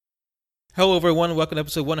Hello, everyone. Welcome to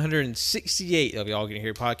episode 168 of Y'all Getting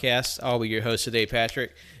Here podcast. I'll be your host today,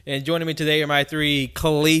 Patrick. And joining me today are my three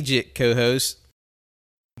collegiate co-hosts.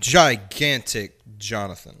 Gigantic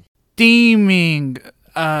Jonathan. Steaming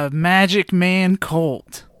Magic Man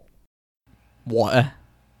Colt. What?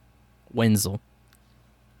 Wenzel.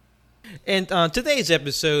 And on today's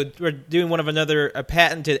episode, we're doing another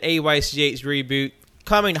patented AYCH reboot,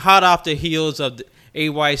 coming hot off the heels of the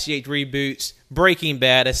AYCH reboots Breaking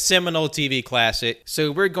Bad, a seminal TV classic. So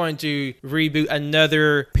we're going to reboot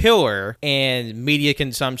another pillar in media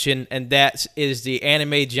consumption, and that is the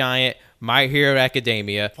anime giant My Hero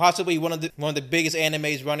Academia, possibly one of the biggest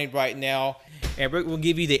animes running right now. And we'll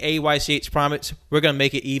give you the AYCH promise. We're going to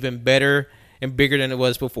make it even better and bigger than it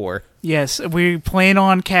was before. Yes, we plan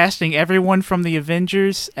on casting everyone from the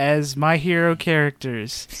Avengers as My Hero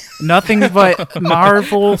characters. Nothing but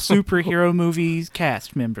Marvel superhero movies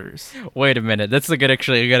cast members. Wait a minute, that's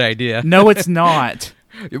actually a good idea. No, it's not.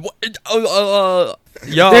 There's There's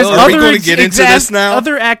Are we going to get into this now?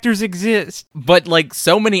 Other actors exist. But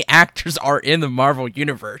so many actors are in the Marvel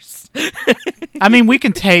universe. I mean, we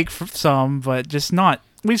can take some, but just not.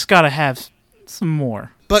 We just got to have some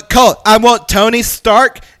more. But Colt, I want Tony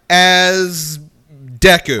Stark as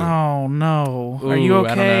Deku. Oh no! Are you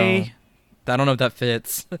okay? I don't know if that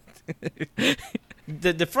fits.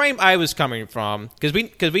 The frame I was coming from, because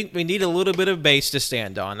we need a little bit of base to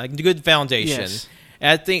stand on, like a good foundation. Yes.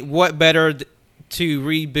 And I think what better to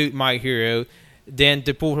reboot My Hero than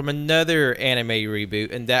to pull from another anime reboot,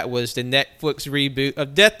 and that was the Netflix reboot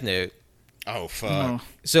of Death Note. Oh, fuck. Oh.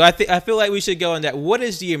 So I feel like we should go on that. What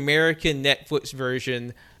is the American Netflix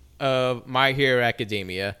version of My Hero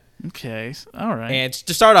Academia? Okay, all right. And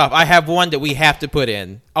to start off, I have one that we have to put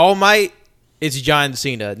in. All Might is John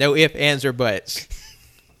Cena. No ifs, ands, or buts.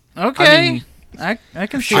 Okay, I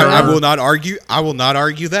can see I that. will not argue. I will not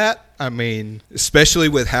argue that. I mean, especially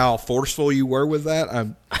with how forceful you were with that,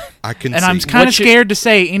 I can. And see. I'm kind of scared to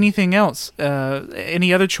say anything else.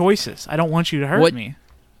 Any other choices? I don't want you to hurt me.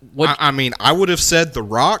 I mean, I would have said The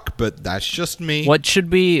Rock, but that's just me. What should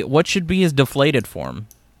be his deflated form?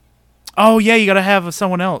 Oh yeah, you got to have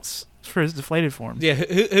someone else for his deflated form. Yeah,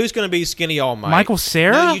 who's going to be Skinny All Might? Michael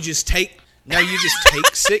Cera? No, you just take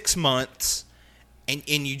 6 months, and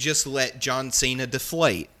you just let John Cena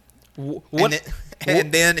deflate.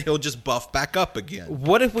 And then he'll just buff back up again.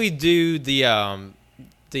 What if we do the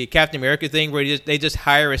Captain America thing where they just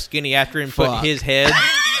hire a skinny actor and put his head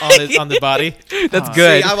on the body? That's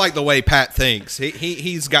good. See, I like the way Pat thinks.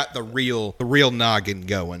 He's got the real noggin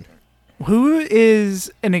going. Who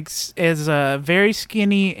is very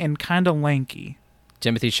skinny and kind of lanky?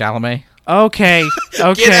 Timothy Chalamet. Okay.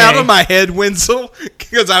 Get out of my head, Wenzel,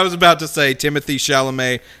 because I was about to say Timothy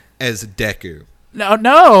Chalamet as Deku.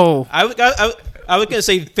 No. I was going to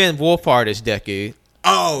say Finn Wolfhard as Deku.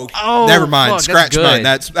 Oh, never mind. fuck, Scratch that's mine.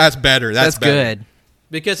 good. That's better. That's better. good.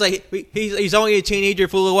 Because he's only a teenager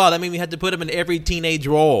for a little while. That means we had to put him in every teenage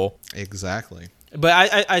role. Exactly.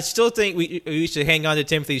 But I still think we should hang on to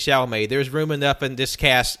Timothy Chalamet. There's room enough in this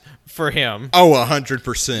cast for him. Oh,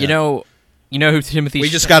 100%. You know who Timothy? We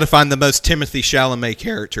just got to find the most Timothy Chalamet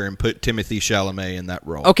character and put Timothy Chalamet in that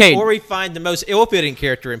role. Okay. Or we find the most ill-fitting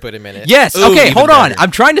character and put him in it. Yes. Ooh, Okay. even Hold on. better.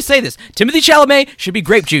 I'm trying to say this. Timothy Chalamet should be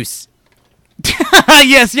grape juice.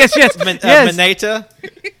 yes. Mineta?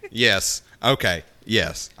 Yes. Okay.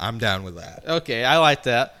 Yes. I'm down with that. Okay, I like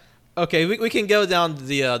that. Okay, we can go down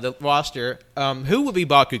the roster. Who would be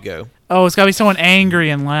Bakugo? Oh, it's got to be someone angry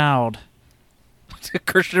and loud.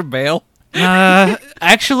 Christian Bale.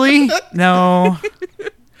 Actually, no.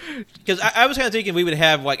 Because I was kind of thinking we would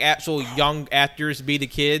have actual young actors be the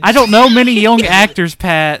kids. I don't know many young actors,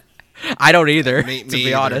 Pat. I don't either. Me to be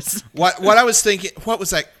either. honest. What I was thinking.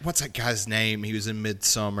 What's that guy's name? He was in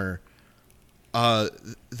Midsummer.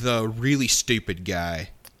 The really stupid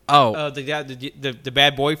guy. Oh. The guy, the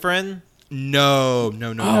bad boyfriend. No.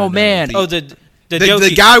 Oh, man.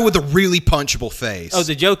 The guy with the really punchable face.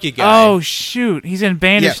 the jokey guy. Oh shoot, he's in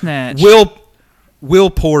Bandersnatch. Will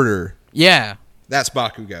Porter. Yeah. That's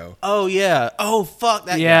Bakugo. Oh yeah. Oh fuck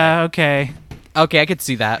that. Yeah. Okay. Okay, I could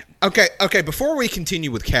see that. Okay. Before we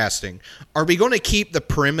continue with casting, are we going to keep the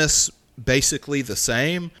premise basically the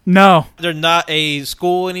same? No. guy. They're not a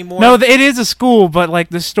school anymore. No, it is a school, but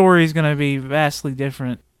the story is gonna be vastly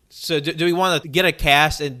different. So do we want to get a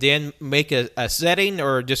cast and then make a setting,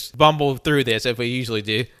 or just bumble through this as we usually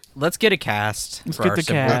do? Let's get a cast. Let's for get our the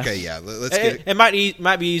simple- cast. Okay, yeah. Let's get it. It might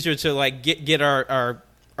be easier to get our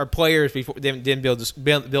players before then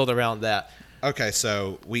build around that. Okay,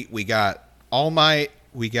 so we got All Might,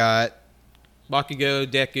 we got Bakugo,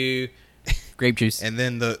 Deku, Grape juice. and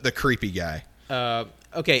then the creepy guy.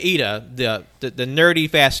 Okay, Ida, the nerdy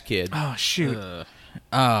fast kid. Oh shoot.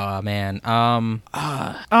 Oh man.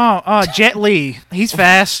 Jet Li. He's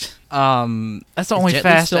fast. That's the only Jet Li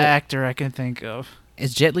fast still- actor I can think of.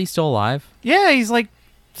 Is Jet Li still alive? Yeah, he's like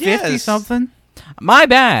 50 Yes. something. My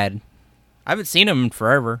bad. I haven't seen him in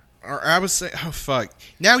forever. Or I was saying, oh fuck!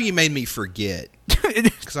 Now you made me forget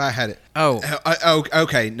because I had it. Oh.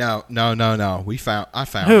 Okay. No. I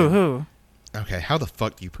found Who? him. Who? Okay, how the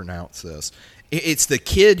fuck do you pronounce this? It's the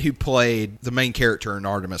kid who played the main character in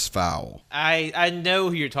Artemis Fowl. I know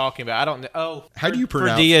who you're talking about. I don't know. Oh, How do you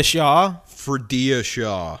pronounce- Ferdia Shaw? Fredia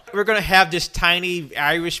Shaw. We're gonna have this tiny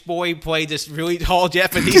Irish boy play this really tall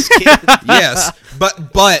Japanese kid. Yes,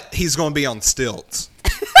 but he's going to be on stilts.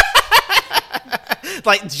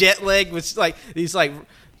 Like jet lag with like these like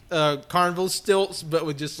carnival stilts, but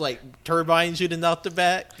with just like turbines shooting out the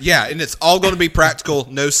back. Yeah, and it's all going to be practical,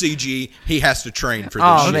 no CG. He has to train for this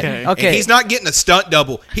Oh, shit. okay. Okay. And he's not getting a stunt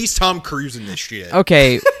double. He's Tom Cruise in this shit.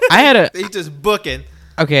 Okay. I had a. He's just booking.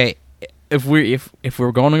 Okay. If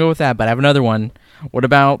we're going to go with that, but I have another one. What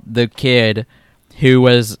about the kid who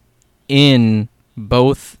was in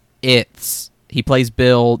both It's? He plays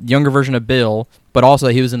Bill, younger version of Bill, but also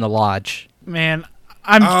he was in The Lodge. Man,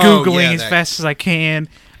 I'm Oh, Googling yeah, as that- fast as I can.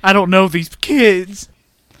 I don't know these kids.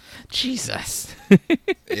 Jesus.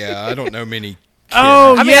 Yeah, I don't know many.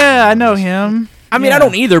 Oh, I mean, yeah, I know him. I mean, Yeah. I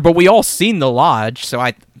don't either, but we all seen The Lodge, so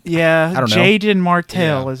Yeah, I don't know. Jaden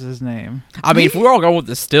Martell Yeah. is his name. I mean, if we're all going with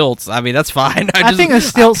the stilts, I mean, that's fine. I think the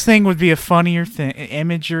stilts thing would be a funnier thing.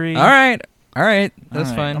 Imagery. All right, that's All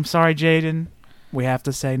right. fine. I'm sorry, Jaden. We have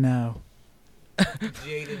to say no.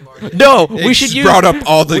 No, It we should just use brought up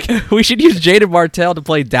all the. we should use Jaden Martell to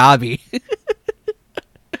play Dobby.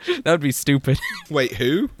 That would be stupid. Wait,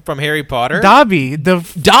 who? From Harry Potter. Dobby, the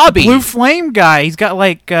Dobby. blue flame guy. He's got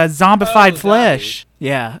like zombified Oh, flesh.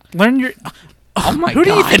 Yeah. Learn your. Oh my Who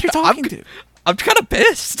god! do you think you're talking to? I'm kind of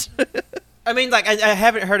pissed. I mean, like I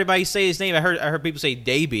haven't heard anybody say his name. I heard people say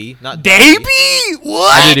Davy, not Davy?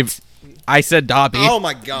 What? I didn't. I said Dobby. Oh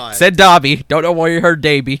my god! Said Dobby. Don't know why you heard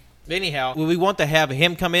Davy. Anyhow, we want to have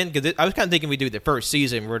him come in because I was kind of thinking we do the first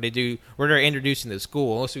season where they're introducing the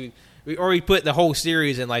school. Unless we put the whole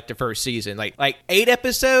series in like the first season, like 8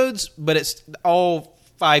 episodes, but it's all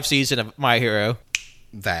 5 seasons of My Hero.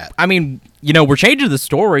 that. I mean, we're changing the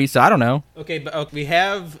story, so I don't know. Okay, but we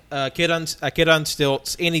have a kid on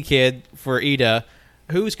stilts, any kid for Ida.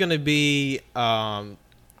 Who's going to be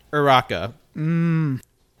Uraka?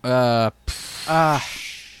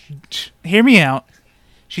 Hear me out.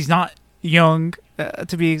 She's not young,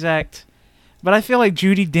 to be exact. But I feel like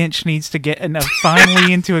Judi Dench needs to get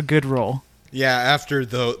finally into a good role. Yeah, after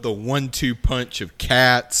the 1-2 punch of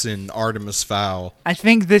Cats and Artemis Fowl. I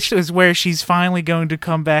think this is where she's finally going to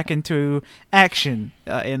come back into action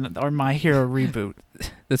in our My Hero reboot.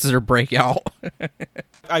 This is her breakout.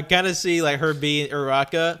 I kind of see like her being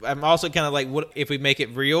Uraka. I'm also kind of like, what if we make it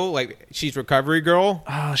real? Like she's Recovery Girl.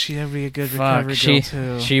 Oh, she'd be a good Fuck. recovery girl,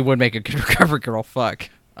 too. She would make a good recovery girl. Fuck.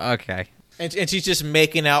 Okay. And she's just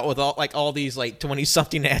making out with all these like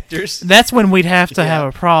 20-something actors. That's when we'd have to Yeah. have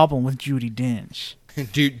a problem with Judi Dench.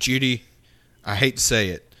 Dude, Judy, I hate to say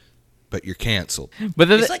it, but you're canceled. But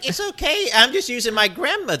the, It's like, it's okay. I'm just using my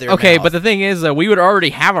grandmother. okay, mouth. but the thing is, we would already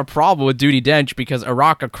have a problem with Judi Dench because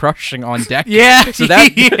Araka crushing on Deck. Yeah. So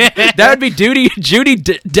that Yeah. that would be Judy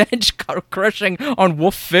Dench crushing on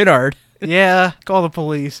Wolf Finnard Yeah, call the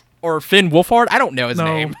police. or Finn Wolfhard. I don't know his No.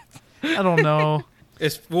 name. I don't know.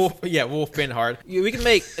 It's Wolf Finhard. We can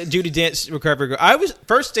make Judi Dench Recovery Girl. I was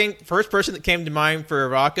first person that came to mind for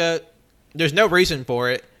Uraka. There's no reason for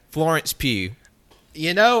it. Florence Pugh.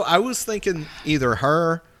 I was thinking either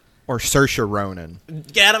her or Saoirse Ronan.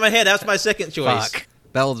 Get out of my head. That's my second choice. Fuck.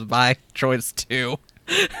 That was my choice too.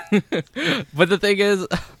 But the thing is,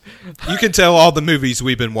 You can tell all the movies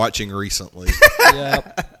we've been watching recently.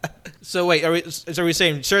 So wait, are we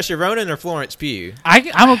saying Saoirse Ronan or Florence Pugh?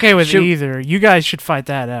 I'm okay with Shoot. either. You guys should fight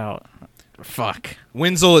that out. fuck.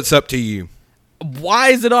 Wenzel, it's up to you. Why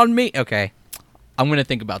is it on me? Okay. I'm going to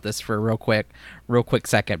think about this for a real quick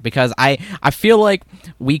second because I feel like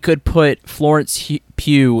we could put Florence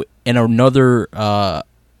Pugh in another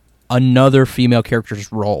female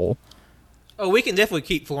character's role. Oh, we can definitely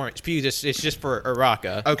keep Florence Pugh. It's just for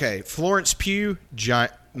Uraka. Okay, Florence Pugh,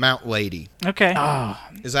 Mount Lady. Okay.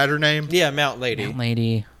 Is that her name? Yeah, Mount Lady.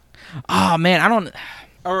 Lady. Oh, man, I don't...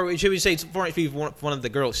 Or should we say Florence Pugh, one of the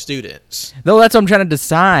girl students? No, that's what I'm trying to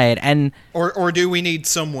decide. And Or do we need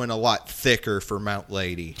someone a lot thicker for Mount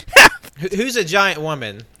Lady? Who's a giant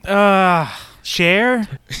woman? Cher?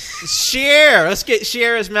 Cher. Let's get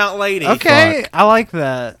Cher as Mount Lady. Okay, I like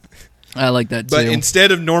that. I like that too. But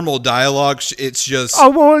instead of normal dialogue, it's just I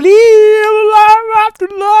want to live life after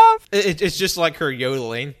love. It's just like her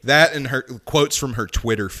yodeling, that and her quotes from her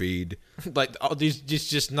Twitter feed. like all these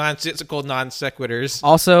just nonsensical non sequiturs.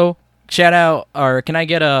 Also, shout out, or can I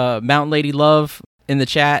get a Mountain Lady love in the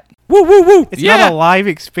chat? Woo, woo, woo. It's Yeah. not a live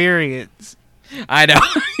experience. I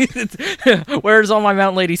know. Where's all my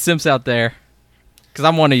Mountain Lady simps out there? Because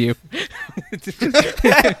I'm one of you.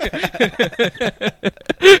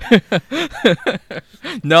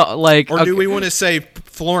 No, like... Or do okay. we want to say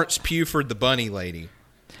Florence Pugh for the bunny lady?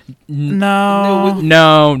 No.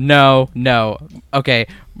 No. Okay,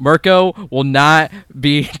 Mirko will not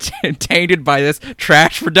be tainted by this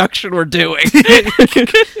trash production we're doing.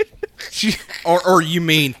 Or you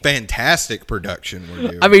mean fantastic production we're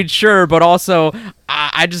doing? I mean, sure, but also,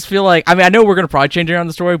 I just feel like... I mean, I know we're going to probably change around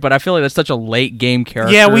the story, but I feel like that's such a late game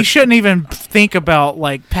character. Yeah, we shouldn't even think about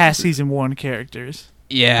like past season 1 characters.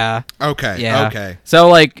 Yeah. Okay, Yeah. okay. So,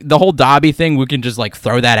 like, the whole Dobby thing, we can just, like,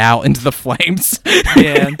 throw that out into the flames.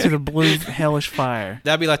 Yeah, into the blue hellish fire.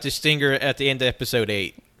 That'd be like the stinger at the end of episode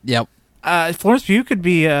 8. Yep. Florence Pugh could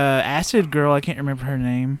be Acid Girl. I can't remember her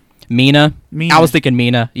name. Mina. Mina. I was thinking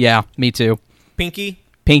Mina. Yeah, me too. Pinky,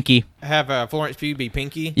 Pinky. have Florence Pugh be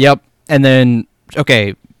Pinky. Yep. And then,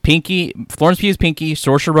 okay, Pinky, Florence Pugh's Pinky,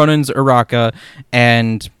 Saoirse Ronan's Uraka,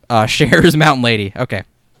 and Cher's Mountain Lady. Okay.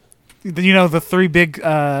 You know, the 3 big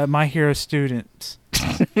My Hero students.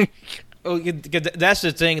 Oh, that's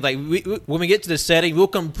the thing. Like when we get to the setting, we'll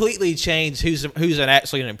completely change who's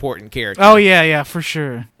actually an important character. Oh, yeah, for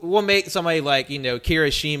sure. We'll make somebody like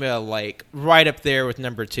Kirishima like right up there with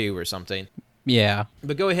number 2 or something. Yeah.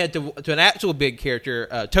 But go ahead to an actual big character,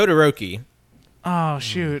 Todoroki. Oh,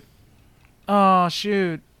 shoot. Oh,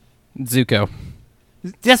 shoot. Zuko.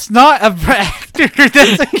 That's not a actor.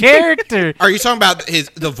 That's a character. Are you talking about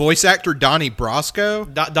the voice actor Donnie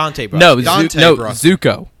Brasco? Dante, bro. No, Dante Brasco.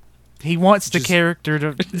 Zuko. He wants the character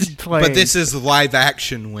to play. But this is live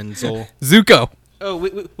action, Wenzel. Zuko. Oh,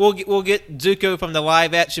 we'll get Zuko from the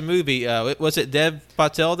live action movie. Was it Dev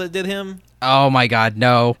Patel that did him? Oh my God,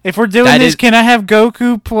 no. If we're doing That this, is- can I have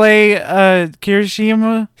Goku play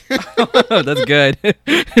Kirishima? That's good.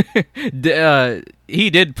 He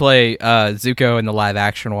did play Zuko in the live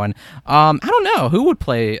action one. I don't know who would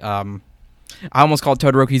play. I almost called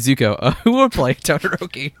Todoroki Zuko. Who would play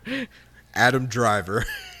Todoroki? Adam Driver.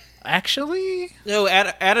 Actually, No,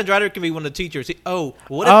 Adam Driver can be one of the teachers. What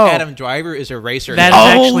if Oh. Adam Driver is a racer? That's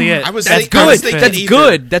actually it. I was That's thinking- I was good. thinking That's either-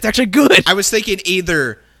 good. That's actually good. I was thinking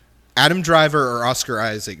either Adam Driver or Oscar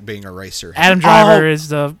Isaac being a racer. Adam Driver is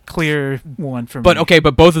the clear one for me. But okay,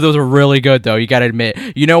 but both of those are really good though. You gotta admit.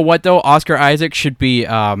 You know what though? Oscar Isaac should be.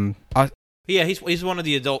 Yeah, he's one of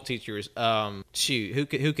the adult teachers. Shoot, who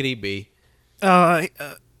could he be?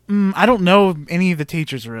 I don't know any of the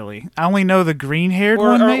teachers really. I only know the green-haired Or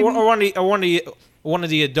one. Maybe? one of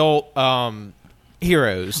the adult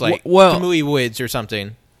heroes like Well- Kamui Woods or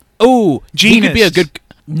something. Oh, he could be a Genus. good.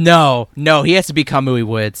 No, he has to be Kamui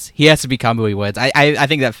Woods. I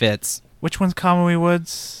think that fits. Which one's Kamui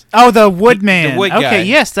Woods? Oh, the Woodman. The wood okay, guy.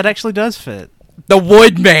 yes, that actually does fit. The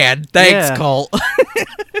Woodman. Thanks, Yeah. Colt.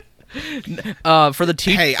 For the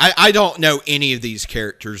teacher. Hey, I don't know any of these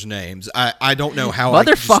characters' names. I don't know how. I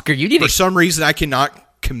just- Motherfucker, you need For to. some reason, I cannot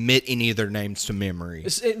commit any of their names to memory.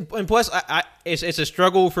 And plus, it's a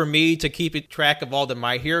struggle for me to keep track of all the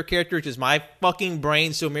My Hero characters because my fucking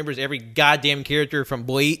brain still remembers every goddamn character from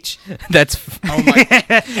Bleach. That's. Oh my!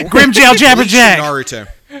 Grimjaw Jabberjack. Naruto.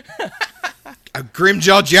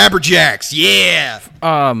 Grimjaw Jabberjacks. Yeah.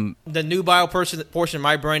 The nubile portion of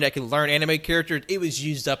my brain that can learn anime characters, it was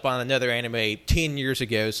used up on another anime 10 years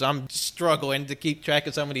ago, so I'm struggling to keep track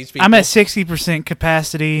of some of these people. I'm at 60%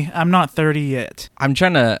 capacity. I'm not 30 yet. I'm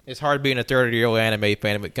trying to. It's hard being a 30-year-old anime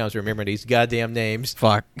fan when it comes to remembering these goddamn names.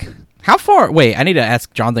 Fuck. How far? Wait, I need to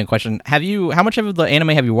ask Jonathan a question. How much of the anime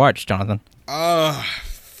have you watched, Jonathan?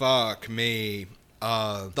 Fuck me.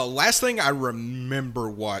 The last thing I remember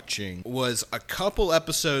watching was a couple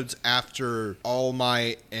episodes after All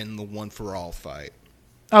Might and the One for All fight.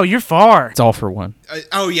 Oh, you're far. It's all for one.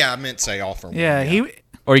 Oh yeah, I meant to say All for One. Yeah, he.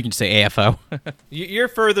 Or you can just say AFO. You're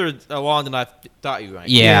further along than I thought you were.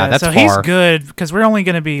 yeah, that's so far. he's good because we're only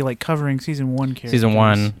going to be like covering season 1 characters. Season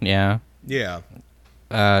 1, yeah. Yeah.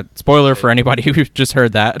 Spoiler for anybody who just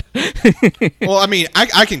heard that. Well, I mean,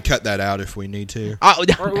 I can cut that out if we need to.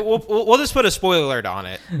 Or we'll just put a spoiler alert on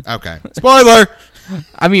it. Okay. Spoiler.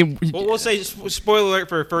 I mean, We'll say spoiler alert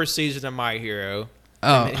for first season of My Hero.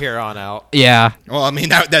 Oh. From here on out. yeah. Well, I mean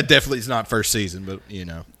that definitely is not first season, but you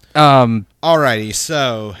know. Alrighty.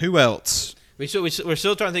 So who else? We're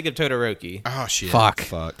still trying to think of Todoroki. Oh shit. Fuck.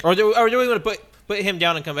 Fuck. Or do we want to put him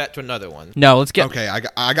down and come back to another one. No, let's get. Okay, I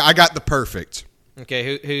got the perfect.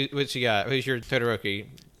 Okay, who what you got? Who's your Todoroki?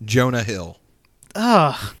 Jonah Hill.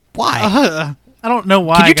 Ugh. Why? I don't know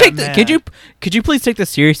why. Could you I got take mad. could you please take this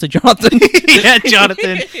seriously, Jonathan? Yeah,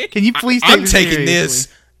 Jonathan. Can you please take I'm this taking seriously?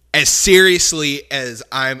 this as seriously as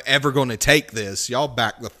I'm ever going to take this. Y'all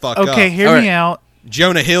back the fuck up. Okay, hear All me right. out.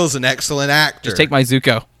 Jonah Hill's an excellent actor. Just take my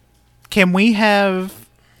Zuko. Can we have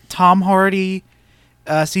Tom Hardy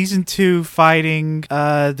season 2 fighting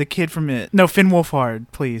the kid from it? No, Finn Wolfhard,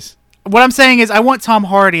 please. What I'm saying is I want Tom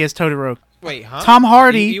Hardy as Todoroki. Wait, huh? Tom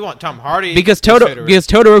Hardy. You want Tom Hardy? Because as Todoroki.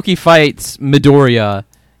 Todoroki fights Midoriya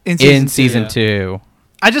In in season season 2.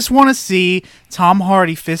 I just want to see Tom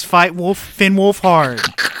Hardy fist fight Finn Wolfhard.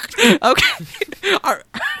 Okay.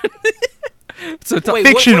 So Wait,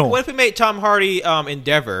 fictional. What if we made Tom Hardy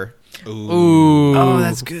Endeavor? Ooh. Oh,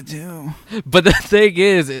 that's good too. But the thing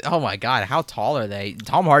is, oh my god, how tall are they?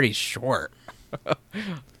 Tom Hardy's short.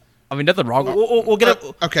 I mean, nothing wrong with We'll get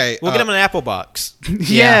him. Okay, We'll get him an apple box.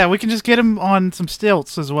 Yeah, we can just get him on some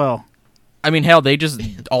stilts as well. I mean, hell, they just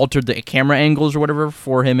altered the camera angles or whatever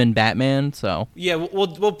for him in Batman, so. Yeah, we'll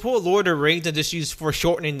pull Lord of the Rings and just use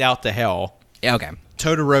foreshortening out to hell. Yeah, okay.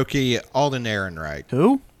 Todoroki, Alden Ehrenreich.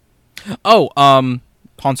 Who? Oh,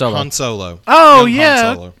 Han Solo. Han Solo. Oh, Young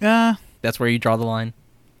Han yeah. Solo. That's where you draw the line.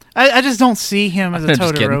 I just don't see him as a I'm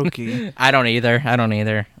just kidding. Todoroki. I don't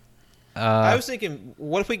either. I was thinking,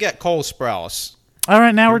 what if we got Cole Sprouse? All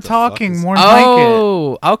right, now Who we're the fuck talking. is- More like it.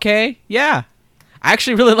 Oh, okay. Yeah. I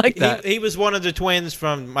actually really like that. He was one of the twins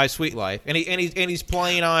from My Sweet Life, and he's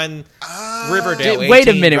playing on Riverdale. Wait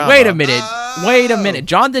a 18 minute. drama. Wait a minute.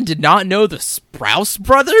 Jonathan did not know the Sprouse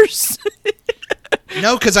brothers?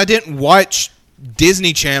 No, because I didn't watch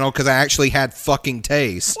Disney Channel because I actually had fucking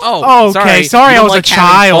taste. Oh, okay. Sorry, You I don't was a like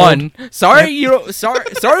having child. fun.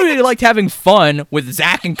 Sorry you liked having fun with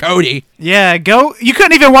Zach and Cody. Yeah, go. You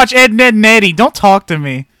couldn't even watch Ed, Ned, and Eddie. Don't talk to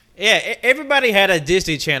me. Yeah, everybody had a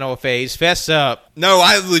Disney Channel phase. Fess up. No,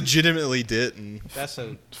 I legitimately didn't. That's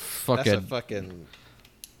a Fucking fucking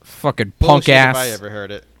punk bullshit if I ass. ever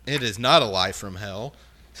heard it. It is not a lie from hell.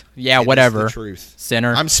 Yeah, It is whatever. the truth.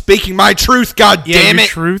 Sinner. I'm speaking my truth. God Yeah, damn your it!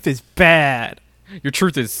 truth is bad. Your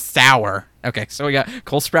truth is sour. Okay, so we got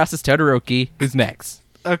Cole Sprouse as Todoroki. Who's next?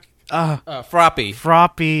 Froppy.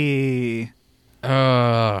 Froppy.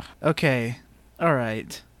 Uh, Okay. All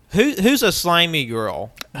right. Who's a slimy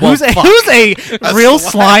girl? Who's fuck. a real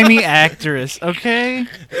slimy actress? Okay.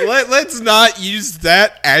 Let's not use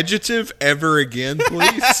that adjective ever again,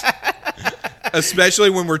 please. Especially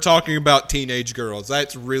when we're talking about teenage girls.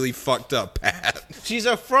 That's really fucked up, Pat. She's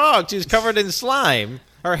a frog. She's covered in slime.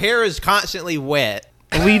 Her hair is constantly wet.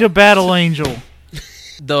 Alita Battle Angel.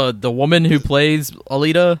 the woman who plays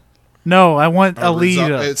Alita. No, I want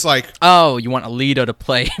Alita. It's like Oh, you want Alita to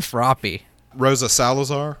play Froppy? Rosa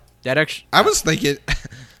Salazar. That actually. I was thinking,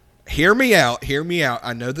 hear me out.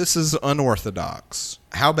 I know this is unorthodox.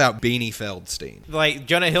 How about Beanie Feldstein? Like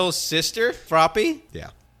Jonah Hill's sister, Froppy. Yeah.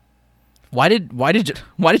 Why did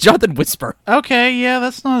Jonathan whisper? Okay, yeah,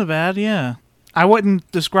 that's not bad. Yeah, I wouldn't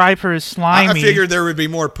describe her as I slimy. figured there would be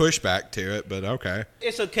more pushback to it, but okay.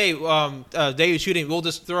 It's okay. David shooting. We'll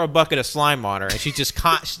just throw a bucket of slime on her, and she's just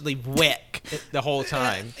constantly wet the whole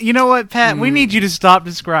time. You know what, Pat? We need you to stop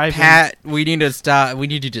describing. Pat, we need to stop. We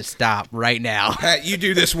need you to stop right now. Pat, you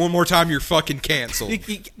do this one more time, you're fucking canceled.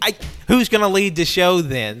 Who's gonna lead the show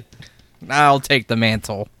then? I'll take the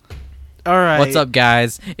mantle. All right. What's up,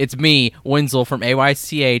 guys? It's me, Wenzel from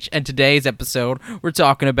AYCH, and today's episode, we're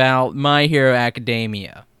talking about My Hero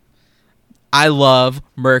Academia. I love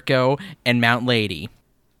Mirko and Mount Lady.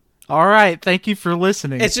 All right. Thank you for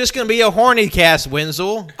listening. It's just gonna be a horny cast,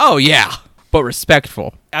 Wenzel. Oh, yeah, but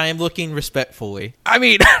respectful. I am looking respectfully. I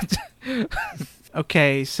mean,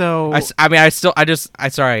 okay. So I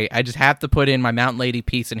just have to put in my Mount Lady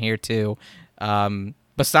piece in here, too.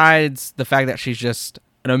 Besides the fact that she's just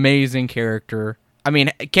an amazing character. I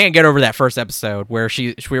mean, I can't get over that first episode where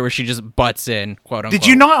she just butts in, quote unquote. did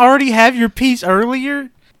you not already have your piece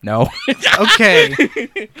earlier? No. Okay.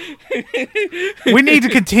 We need to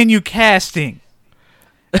continue casting.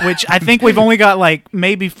 Which I think we've only got like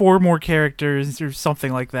maybe 4 more characters or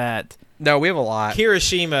something like that. No, we have a lot.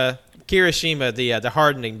 Kirishima, the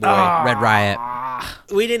hardening boy. Red Riot.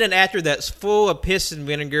 We need an actor that's full of piss and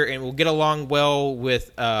vinegar and will get along well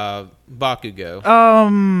with Bakugo.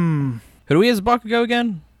 Who do we as Bakugo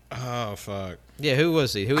again? Oh, fuck. Yeah, who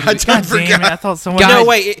was he? Who I did God forgot. damn it! I thought someone. No,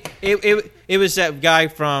 wait. It was that guy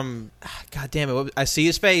from. God damn it! I see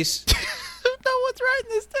his face. No one's writing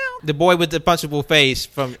this down. The boy with the punchable face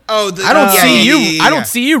from. Oh, I don't see you. yeah, I don't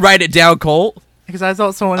see you write it down, Colt. Because I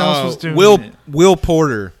thought someone else was doing Will it. Will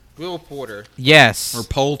Porter. Will Porter. Yes. or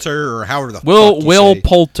Poulter or however the Will fuck you Will say.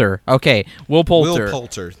 Poulter. Okay, Will Poulter. Will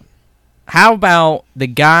Poulter. How about the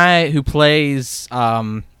guy who plays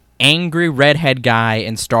angry redhead guy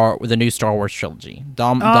in the new Star Wars trilogy?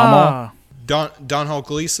 Dom Hall? Don Hall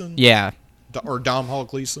Gleason. Yeah. Or Dom Hall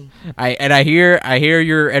Gleason. I hear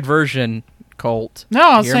your aversion, Colt.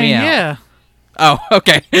 No, I'm Hear saying me out. yeah. Oh,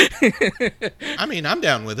 okay. I mean, I'm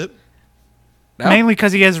down with it. No. Mainly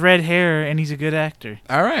because he has red hair and he's a good actor.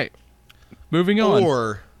 All right. Moving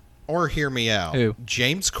on. Or hear me out. Who?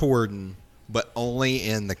 James Corden, but only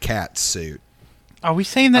in the cat suit. Are we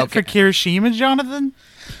saying that for Kirishima, Jonathan?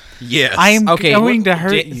 Yes. I am Okay, going well, to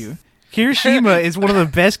hurt you. Kirishima is one of the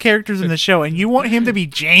best characters in the show, and you want him to be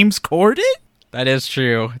James Corden? That is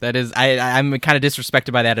true. That is. I'm kind of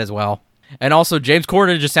disrespected by that as well. And also, James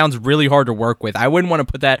Corden just sounds really hard to work with. I wouldn't want to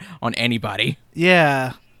put that on anybody.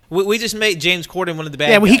 Yeah. We just made James Corden one of the bad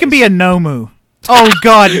Yeah, well, he can guys. be a Nomu. Oh,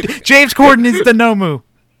 God. James Corden is the Nomu.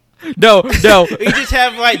 No. You just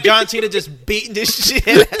have like John Cena just beating this shit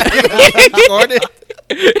out of Corden.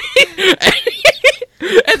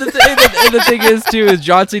 And the thing is, too, is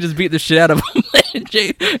John Cena's beating the shit out of him.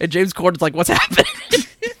 And James Corden's like, what's happening?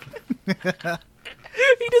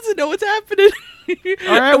 He doesn't know what's happening.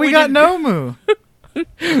 All right, we got Nomu.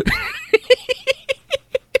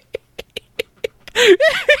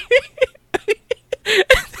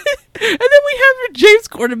 And then we have James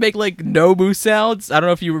Corden make like Nobu sounds. I don't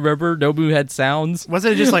know if you remember, Nobu had sounds.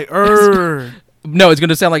 Wasn't it just like, No, it's going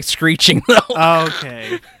to sound like screeching, though.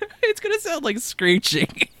 Okay. It's going to sound like screeching.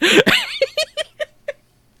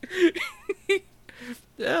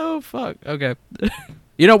 Oh, fuck. Okay.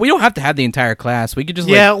 You know, we don't have to have the entire class. We could just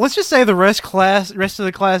Yeah, let's just say the rest of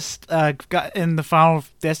the class got in the Final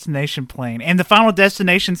Destination plane. And the Final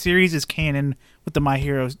Destination series is canon with the My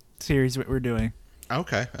Hero series that we're doing.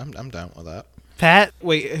 Okay, I'm down with that. Pat?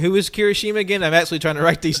 Wait, who is Kirishima again? I'm actually trying to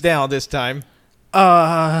write these down this time.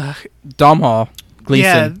 Dom Hall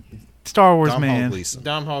Gleason. Yeah, Star Wars Dom Hall man. Gleason.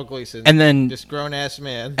 Dom Hall Gleason. And then this grown ass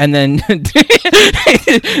man. and then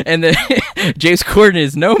and then James Corden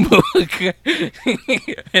is Nobu.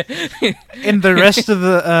 And the rest of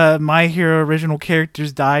the My Hero original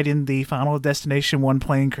characters died in the Final Destination 1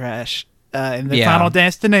 plane crash. And the Yeah. Final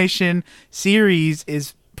Destination series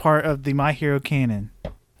is part of the My Hero canon.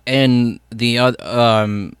 And the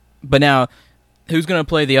other but now who's going to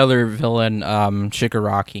play the other villain,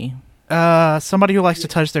 Shigaraki? Somebody who likes to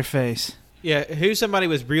touch their face. Yeah, who's somebody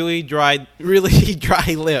with really dry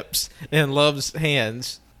lips and loves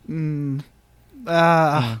hands?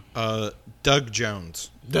 Doug Jones.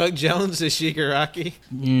 Doug Jones is Shigaraki.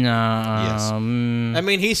 No. Yes. I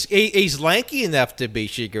mean, he's lanky enough to be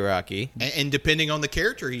Shigaraki. And depending on the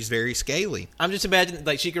character, he's very scaly. I'm just imagining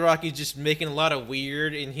like Shigaraki's just making a lot of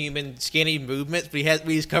weird, inhuman, skinny movements, but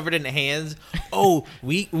he's covered in hands. Oh,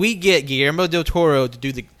 we get Guillermo del Toro to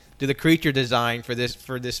do the creature design for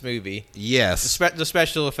this movie. Yes. The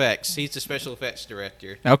special effects. He's the special effects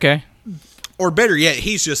director. Okay. Or better yet,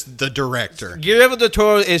 he's just the director. Guillermo del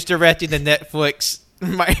Toro is directing the Netflix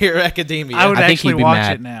My Hero Academia. I would I think actually he'd be watch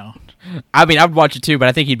mad. it now. I mean, I'd watch it too, but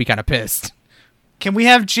I think he'd be kind of pissed. Can we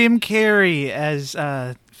have Jim Carrey as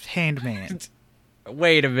Handman?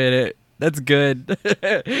 Wait a minute. That's good.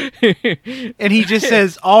 And he just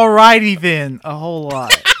says, "Alrighty then," a whole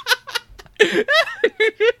lot.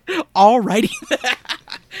 Alrighty.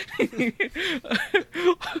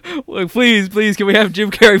 Look, please, can we have Jim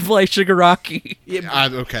Carrey play Shigaraki? Yeah,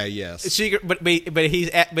 Okay, yes. but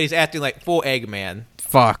he's acting like full Eggman.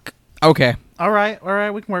 Fuck. Okay, All right,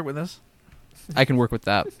 we can work with this. I can work with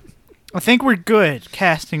that. I think we're good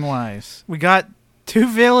casting wise. We got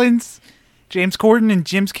two villains, James Corden and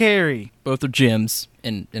Jim Carrey. Both are Jims,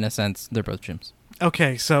 in a sense. They're both Jims.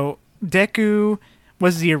 Okay, so Deku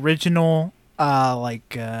was the original,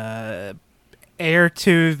 heir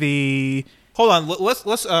to the. Hold on,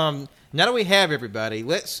 let's now that we have everybody,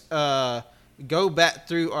 let's go back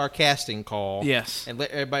through our casting call. Yes. And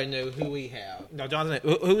let everybody know who we have. Now, Jonathan,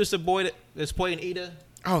 who is the boy that's playing Ida?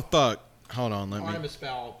 Oh, fuck. Hold on, let me... Artemis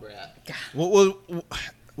Fowl Brat.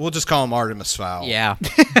 We'll just call him Artemis Fowl. Yeah.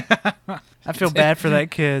 I feel bad for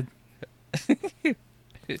that kid.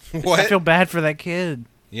 What? I feel bad for that kid.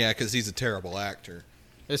 Yeah, because he's a terrible actor.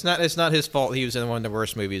 It's not his fault. He was in one of the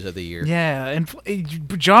worst movies of the year. Yeah,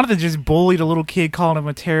 and Jonathan just bullied a little kid, calling him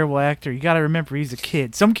a terrible actor. You got to remember, he's a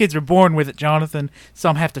kid. Some kids are born with it, Jonathan.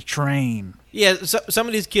 Some have to train. Yeah, some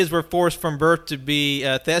of these kids were forced from birth to be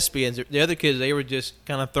thespians. The other kids, they were just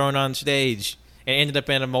kind of thrown on stage and ended up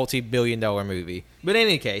in a multi-billion-dollar movie. But in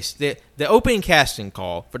any case, the opening casting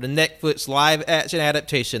call for the Netflix live-action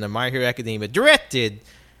adaptation of My Hero Academia, directed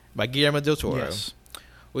by Guillermo del Toro, Yes.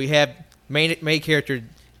 we have main character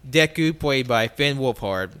Deku, played by Finn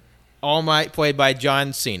Wolfhard, All Might, played by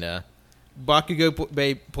John Cena, Bakugo,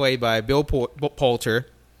 played by Bill Poulter,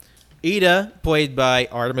 Ida, played by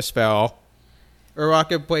Artemis Fowl,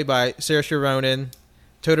 Uraraka, played by Saoirse Ronan,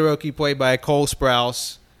 Todoroki, played by Cole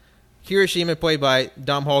Sprouse, Kirishima, played by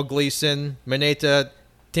Domhnall Gleeson, Mineta,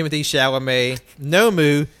 Timothy Chalamet,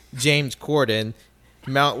 Nomu, James Corden,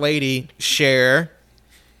 Mount Lady, Cher,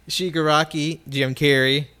 Shigaraki, Jim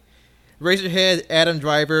Carrey, Razorhead, Adam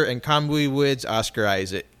Driver, and Kamui Woods, Oscar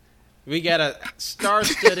Isaac. We got a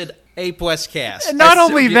star-studded A-plus cast. And not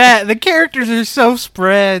only that, the characters are so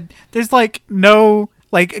spread. There's like no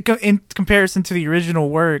in comparison to the original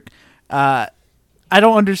work. I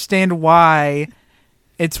don't understand why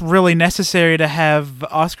it's really necessary to have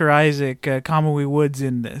Oscar Isaac, Kamui Woods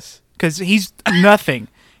in this, because he's nothing.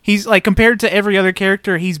 He's like, compared to every other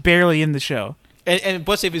character, he's barely in the show. And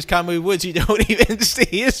plus, if it's Kamui Woods, you don't even see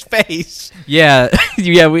his face. Yeah,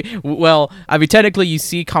 yeah. Well, I mean, technically, you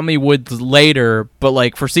see Kamui Woods later, but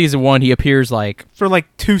like for season 1, he appears like For like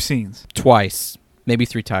 2 scenes. twice, maybe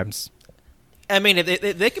 3 times. I mean,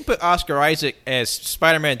 if they can put Oscar Isaac as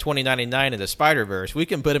Spider-Man 2099 in the Spider-Verse, we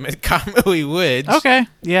can put him as Kamui Woods. Okay,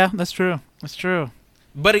 yeah, that's true. That's true.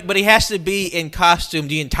 But he has to be in costume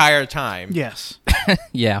the entire time. Yes.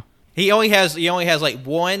 Yeah. He only has like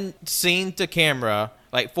one scene to camera,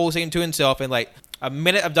 like full scene to himself, and like a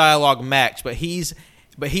minute of dialogue max. But he's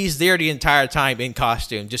there the entire time in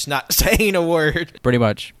costume, just not saying a word. Pretty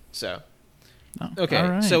much. So Oh, okay, all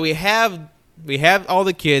right. so we have all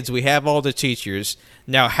the kids, we have all the teachers.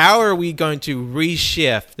 Now, how are we going to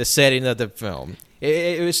reshift the setting of the film?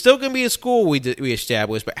 It's still going to be a school we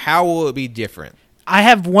established, but how will it be different? I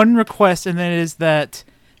have one request, and that is that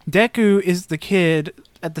Deku is the kid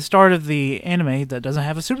at the start of the anime that doesn't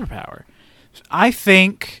have a superpower. I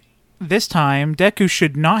think this time Deku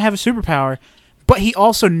should not have a superpower, but he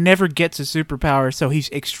also never gets a superpower, so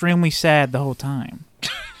he's extremely sad the whole time.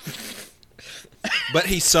 But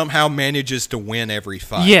he somehow manages to win every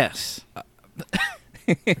fight. Yes.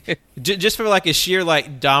 Just for like a sheer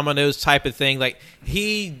like dominoes type of thing, like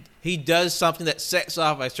he does something that sets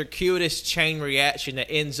off a circuitous chain reaction that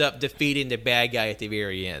ends up defeating the bad guy at the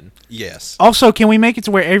very end. Yes. Also, can we make it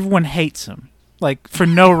to where everyone hates him? Like, for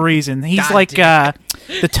no reason. He's God like damn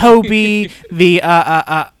the Toby,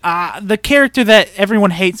 the character that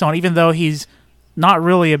everyone hates on, even though he's not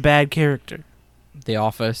really a bad character. The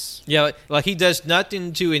Office. Yeah, like he does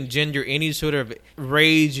nothing to engender any sort of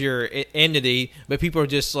rage or entity, but people are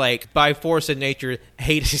just like, by force of nature,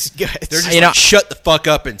 hate his guts. They're just like, shut the fuck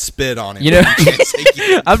up and spit on him. You know, can't say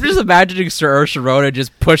you. I'm just imagining Sir Ursula Rhoda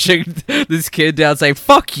just pushing this kid down, saying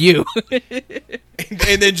 "fuck you,"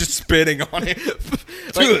 and then just spitting on him.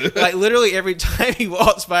 like literally every time he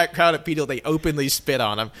walks by a crowd of people, they openly spit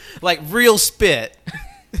on him, like real spit.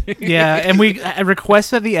 Yeah, and we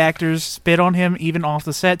request that the actors spit on him even off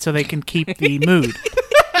the set so they can keep the mood.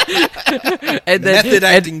 And then Method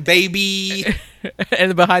acting, baby.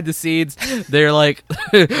 and behind the scenes, they're like,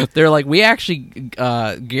 we actually,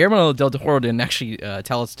 Guillermo del Toro didn't actually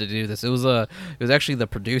tell us to do this. It was actually the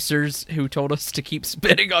producers who told us to keep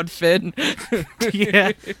spitting on Finn.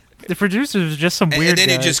 Yeah. The producers was just some weird And then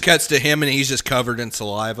guy. it just cuts to him, and he's just covered in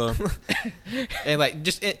saliva. And like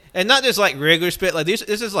and not just like regular spit, like this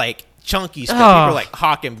is like chunky spit. Oh. People are like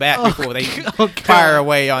hawking back before they fire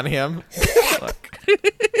away on him.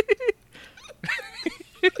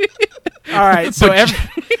 All right, so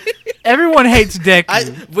everyone hates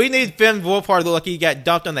Deku. We need Finn Wolfhard to look like he got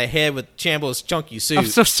dumped on the head with Chambo's chunky suit. I'm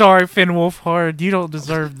so sorry, Finn Wolfhard. You don't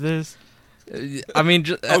deserve this. I mean,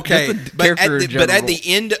 just, Okay, just the but character in at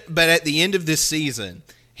general. the end of this season,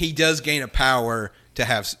 he does gain a power to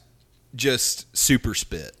have just super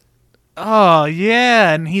spit. Oh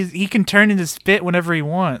yeah, and he can turn into spit whenever he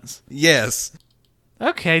wants. Yes,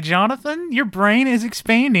 Okay, Jonathan, your brain is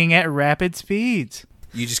expanding at rapid speeds.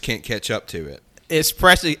 you just can't catch up to it. It's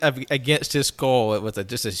pressing against his skull with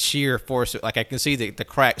just a sheer force. Like I can see the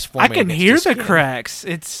cracks I forming. can against hear his the skin. cracks.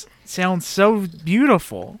 It sounds so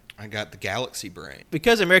beautiful. I got the galaxy brain.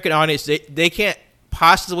 Because American audience they can't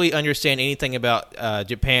possibly understand anything about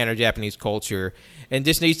Japan or Japanese culture, and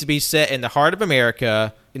this needs to be set in the heart of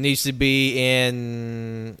America. It needs to be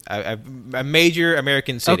in a major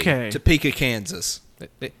American city. Okay. Topeka, Kansas.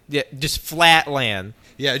 Yeah, just flat land.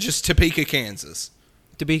 Yeah, just Topeka, Kansas.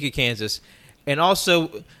 Topeka, Kansas, and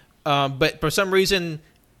also, but for some reason,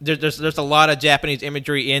 there's a lot of Japanese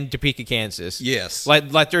imagery in Topeka, Kansas. Yes.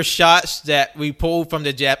 Like there's shots that we pulled from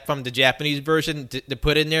the Japanese version to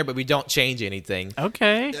put in there, but we don't change anything.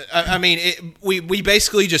 Okay. I mean, we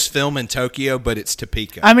basically just film in Tokyo, but it's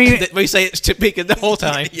Topeka. I mean, We say it's Topeka the whole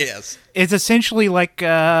time. Yes. it's essentially like,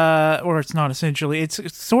 or it's not essentially. It's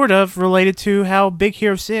sort of related to how Big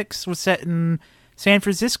Hero 6 was set in San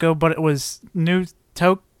Francisco, but it was New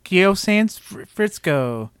Tokyo San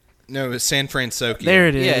Francisco. No, it's San Francisco. There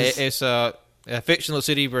it is. Yeah, it's a fictional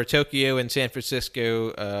city where Tokyo and San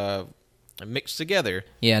Francisco mixed together.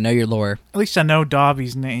 Yeah, know your lore. At least I know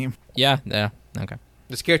Dobby's name. Yeah, okay.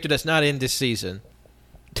 This character that's not in this season.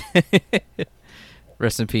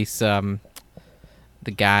 Rest in peace, the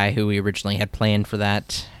guy who we originally had planned for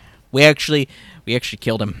that. We actually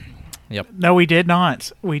killed him. Yep. No, we did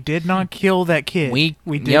not. We did not kill that kid. We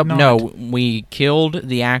did yep, not. No, we killed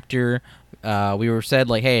the actor. We were said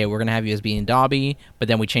like, hey, we're gonna have you as being Dobby, but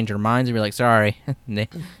then we changed our minds and we were like, sorry,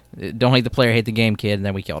 don't hate the player, hate the game, kid, and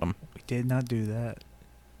then we killed him. We did not do that.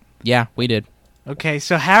 Yeah, we did. Okay,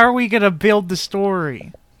 so how are we gonna build the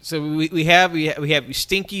story? So we have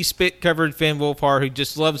stinky spit covered Finn Wolfhard who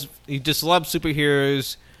just loves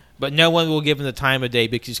superheroes, but no one will give him the time of day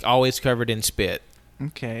because he's always covered in spit.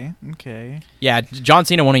 Okay. Yeah, John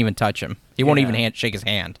Cena won't even touch him. He won't Yeah. even shake his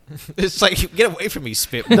hand. It's like, get away from me,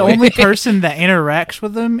 spit The boy. only person that interacts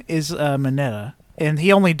with him is Mineta, and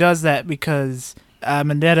he only does that because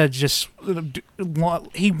Mineta just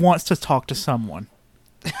he wants to talk to someone.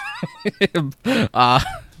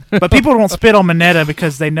 But people don't spit on Mineta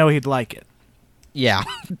because they know he'd like it. Yeah.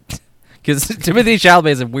 Because Timothy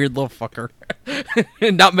Chalamet is a weird little fucker.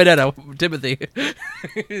 Not Mineta, Timothy.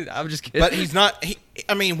 I'm just kidding. But he's not.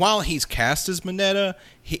 I mean, while he's cast as Mineta,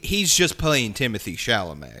 he's just playing Timothy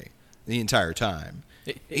Chalamet the entire time.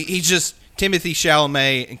 He's just Timothy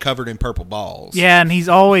Chalamet and covered in purple balls. Yeah, and he's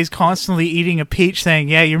always constantly eating a peach, saying,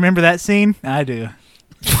 "Yeah, you remember that scene? I do."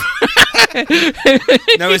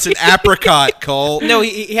 No, it's an apricot, Cole. No,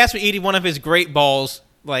 he has to be eating one of his great balls,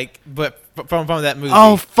 but from that movie.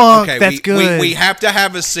 Oh fuck, Okay, that's good. We have to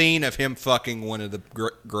have a scene of him fucking one of the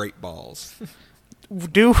great balls.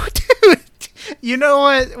 Dude, you know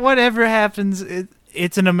what? Whatever happens,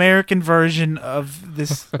 it's an American version of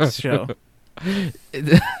this show.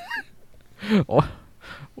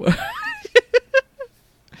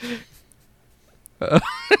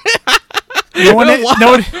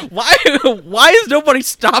 Why is nobody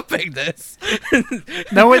stopping this?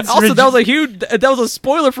 No, it's also that was a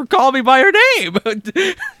spoiler for Call Me by Your Name.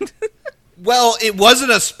 Well, it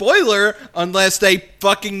wasn't a spoiler unless they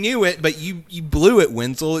fucking knew it, but you blew it,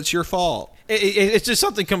 Wenzel. It's your fault. It's just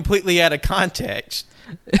something completely out of context.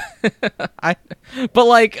 But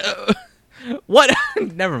like, what?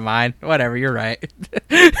 Never mind. Whatever. You're right.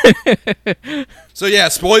 So yeah,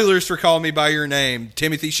 spoilers for Call Me by Your Name.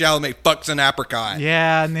 Timothy Chalamet fucks an apricot.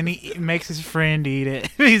 Yeah, and then he makes his friend eat it.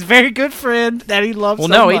 He's a very good friend that he loves. Well,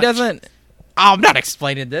 so no, much. he doesn't. Oh, I'm not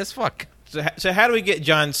explaining this. Fuck. So how do we get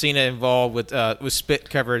John Cena involved with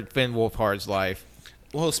spit-covered Finn Wolfhard's life?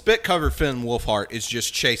 Well, spit-covered Finn Wolfhard is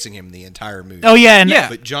just chasing him the entire movie. Oh yeah, and Yeah.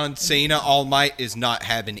 But John Cena, All Might, is not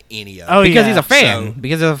having any of it. Oh, Because yeah. he's a fan. So-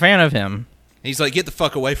 Because he's a fan of him. He's like, get the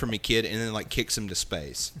fuck away from me, kid, and then like kicks him to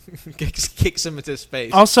space. Kicks him into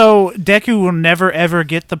space. Also, Deku will never ever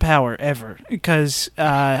get the power ever because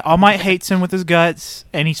All Might hates him with his guts,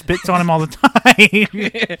 and he spits on him all the time.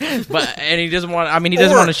 And he doesn't want. I mean, he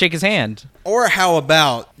doesn't Or- want to shake his hand. Or how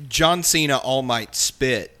about John Cena, All Might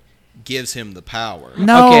spit gives him the power?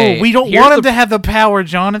 No, Okay, we don't here's want him the- to have the power,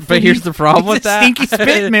 Jonathan. But here's the problem He's with a that. stinky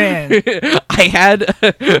spit man. I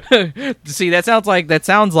had see. That sounds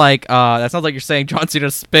like you're saying John Cena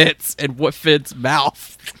spits in what Finn's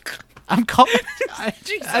mouth. I'm calling. I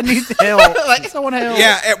need help. Someone help.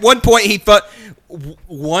 Yeah, at one point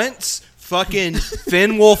once fucking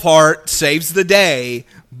Finn Wolfhard saves the day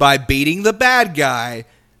by beating the bad guy,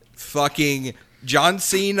 fucking John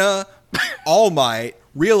Cena, All Might,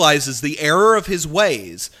 realizes the error of his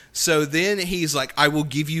ways. So then he's like, I will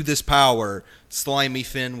give you this power, slimy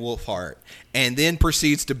Finn Wolfhard. And then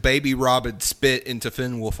proceeds to baby Robin spit into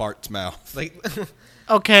Finn Wolfhard's mouth. Like,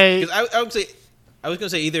 Okay. 'cause I would say, I was gonna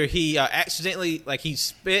say either he accidentally, like he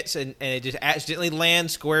spits and it just accidentally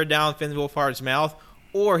lands square down Finn Wolfhard's mouth,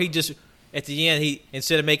 or he just at the end he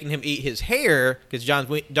instead of making him eat his hair because John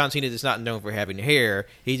Cena is not known for having hair,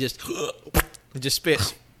 he just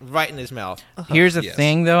spits right in his mouth. Here's the Yes.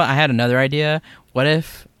 thing, though. I had another idea. What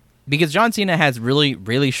if, because John Cena has really,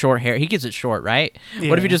 really short hair, he gets it short, right?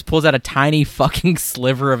 What if he Yeah. just pulls out a tiny fucking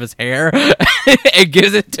sliver of his hair and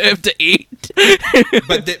gives it to him to eat?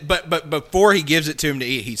 But before he gives it to him to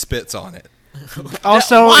eat, he spits on it.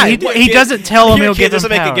 Also, Why? he doesn't tell him Your he'll kid give him doesn't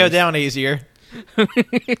make it go powers. down easier. So,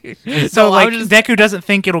 No, I like, was just- Deku doesn't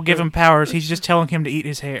think it'll give him powers. He's just telling him to eat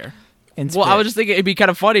his hair. And Well, I spit. was just thinking it'd be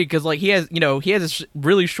kind of funny because like he has this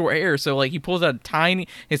really short hair, so like he pulls out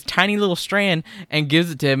his tiny little strand and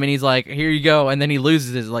gives it to him, and he's like, "Here you go," and then he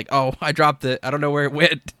loses it. Like, "Oh, I dropped it. I don't know where it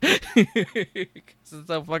went." 'Cause it's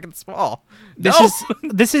so fucking small.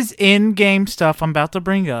 This is in-game stuff I'm about to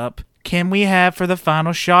bring up. Can we have for the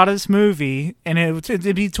final shot of this movie, and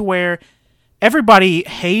it'd be to where everybody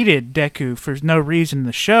hated Deku for no reason in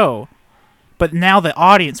the show, but now the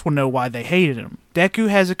audience will know why they hated him. Deku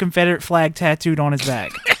has a Confederate flag tattooed on his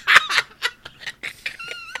back.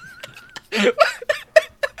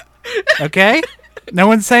 Okay? No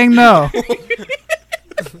one's saying no.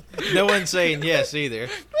 No one's saying yes either.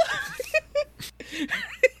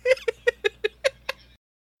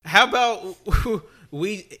 How about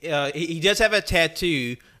he does have a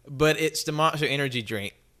tattoo, but it's the Monster Energy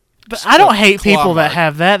drink. But I don't hate Claw people that mark.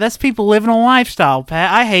 have that. That's people living a lifestyle,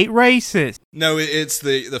 Pat. I hate racists. No, it's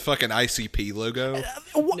the fucking ICP logo.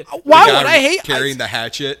 Why The would guy I hate carrying the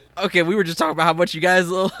hatchet? Okay, we were just talking about how much you guys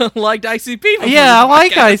liked ICP. before Yeah, I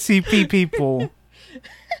this like podcast. ICP people.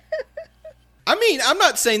 I mean, I'm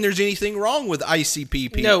not saying there's anything wrong with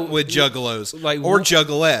ICP No, with juggalos like, or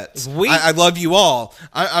juggalettes. I love you all.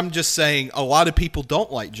 I'm just saying a lot of people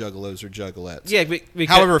don't like juggalos or juggalettes. Yeah, because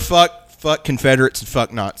However, fuck Confederates and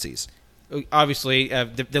fuck Nazis. obviously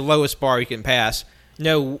the lowest bar you can pass.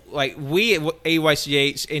 No, like we at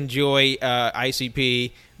AYCH enjoy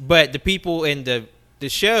ICP, but the people in the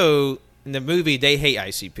show in the movie they hate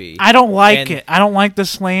ICP. I don't like And- it. I don't like the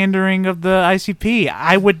slandering of the ICP.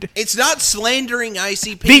 I would. It's not slandering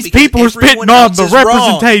ICP. These because people are everyone spitting on else the is wrong.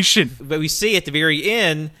 representation. But we see at the very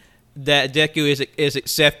end that Deku is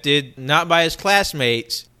accepted not by his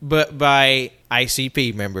classmates but by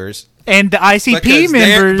ICP members. And the ICP Because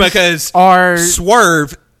members because are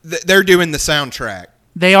Swerve, they're doing the soundtrack.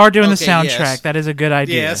 they are doing the Okay, soundtrack. yes. That is a good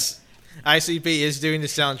idea. Yes, ICP is doing the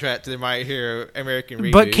soundtrack to the My Hero American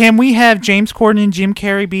reboot. But can we have James Corden and Jim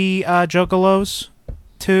Carrey be Juggalos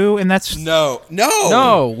too? And that's No.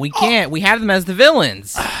 No, we can't. We have them as the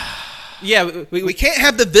villains. yeah, We can't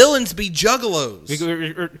have the villains be juggalos.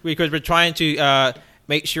 because we're trying to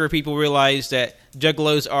make sure people realize that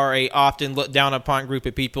juggalos are a often looked down upon group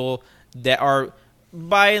of people that are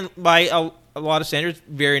by a lot of standards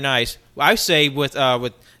very nice. I say with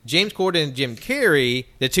James Corden and Jim Carrey,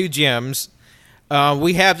 the two Jims,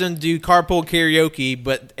 we have them do carpool karaoke,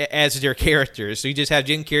 but as their characters. So you just have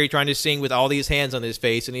Jim Carrey trying to sing with all these hands on his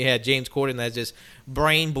face, and you had James Corden as this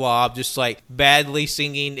brain blob, just like badly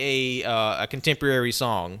singing a contemporary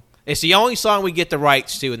song. It's the only song we get the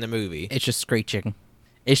rights to in the movie. It's just screeching.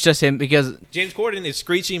 It's just him because James Corden is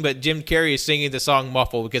screeching, but Jim Carrey is singing the song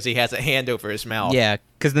muffled because he has a hand over his mouth.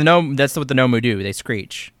 because that's what the Nomu do. They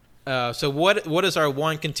screech. So what is our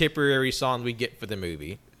one contemporary song we get for the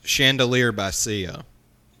movie? Chandelier by Sia.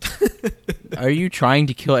 Are you trying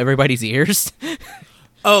to kill everybody's ears?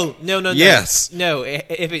 Oh no! Yes. No.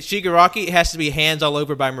 If it's Shigaraki, it has to be Hands All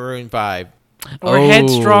Over by Maroon 5. or Oh.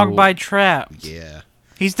 Headstrong by Trap. Yeah.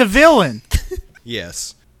 He's the villain.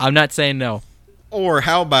 Yes. I'm not saying no. Or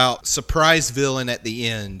how about surprise villain at the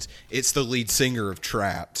end? It's the lead singer of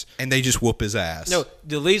Trapped, and they just whoop his ass. No,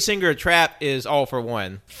 the lead singer of Trap is All For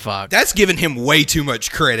One. Fuck. That's giving him way too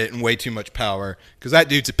much credit and way too much power because that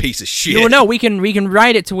dude's a piece of shit. No, we can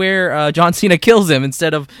write it to where John Cena kills him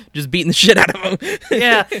instead of just beating the shit out of him.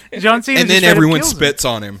 Yeah, John Cena. And just then straight up everyone kills him. spits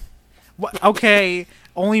on him. Okay,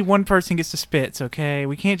 only one person gets the spits. Okay,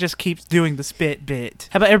 we can't just keep doing the spit bit.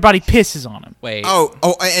 How about everybody pisses on him? Wait.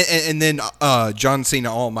 And then John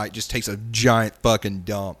Cena All Might just takes a giant fucking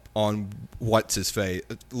dump on what's his face,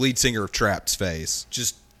 lead singer of Trapped's face.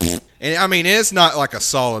 Just, and I mean, it's not like a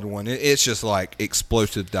solid one. It's just like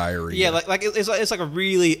explosive diarrhea. Yeah, it's like a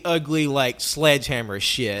really ugly like sledgehammer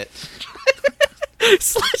shit.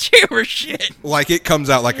 Sledgehammer shit. like it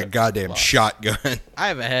comes out like a goddamn shotgun. I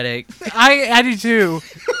have a headache. I do too.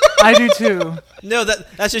 I do too. No,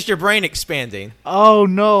 that's just your brain expanding. Oh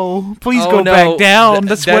no! Please Oh, go no. back down.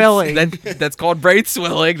 The That's- swelling. That's called brain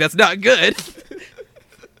swelling. That's not good.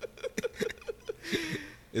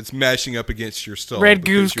 It's mashing up against your soul. Red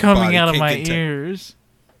because goose your coming body out of can't my contain- ears.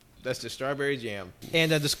 That's the strawberry jam.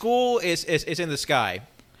 And the school is in the sky.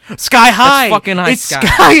 Sky high. fucking high It's sky.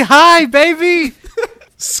 sky high, baby.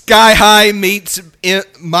 Sky High meets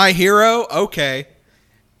My Hero. Okay.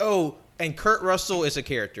 Oh, and Kurt Russell is a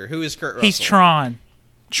character. Who is Kurt Russell? He's Tron.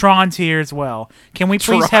 Tron's here as well. Can we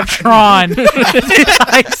please have Tron at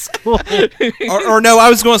high school? or no, I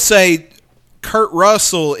was going to say Kurt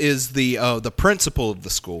Russell is the principal of the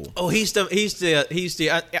school. Oh, he's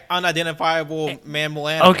the unidentifiable mammal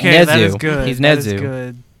animal. Okay, that is Nezu. good. He's That is Nezu.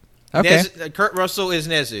 good. Okay. Kurt Russell is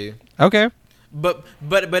Nezu. Okay. But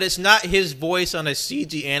it's not his voice on a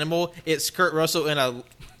CG animal. It's Kurt Russell in a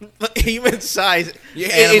human-sized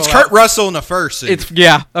It's Kurt Russell in a fursuit. It's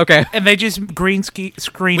okay. And they just green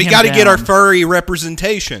screen. We got to get our furry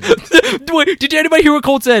representation. Wait, did anybody hear what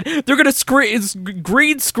Colt said? They're gonna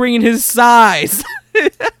green screen his size.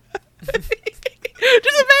 Just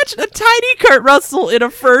imagine a tiny Kurt Russell in a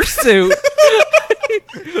fursuit.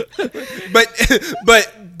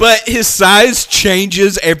 but his size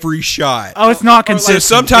changes every shot. Oh, it's not Or like- So consistent.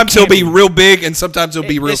 sometimes he'll be real big and sometimes he'll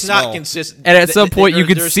be real It's small. not consistent. And at some point, you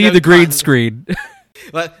can There's see no the green con- screen.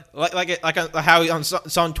 like how on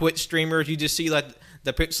some Twitch streamers you just see like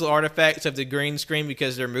the pixel artifacts of the green screen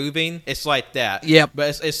because they're moving. It's like that. Yep.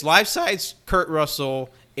 But it's life-size Kurt Russell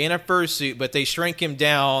in a fursuit, but they shrink him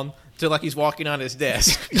down to like he's walking on his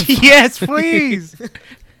desk. Yes, please.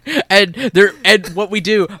 and what we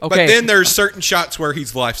do. Okay. But then there's certain shots where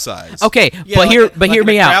he's life size. Okay, Yeah, but hear like me in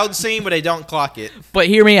a out. crowd scene, but they don't clock it. But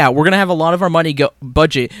hear me out. We're gonna have a lot of our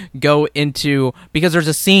budget go into because there's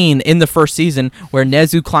a scene in the first season where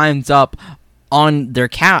Nezu climbs up on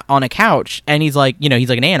on a couch and he's like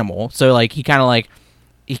an animal. So like he kind of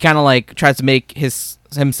like tries to make his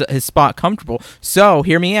spot comfortable. So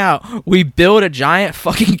hear me out. We build a giant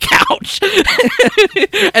fucking couch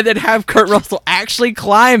and then have Kurt Russell actually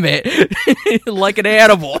climb it like an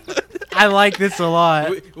animal. I like this a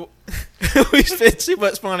lot. We spent too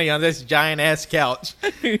much money on this giant ass couch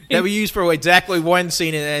that we use for exactly one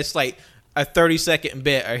scene, and it's like a 30-second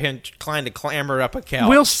bit of him trying to clamber up a couch.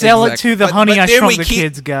 We'll sell it to the But- Honey but I then Shrunk we the keep-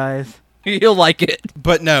 Kids guys. He'll like it.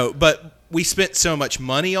 But we spent so much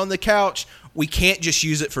money on the couch, we can't just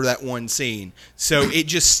use it for that one scene. So it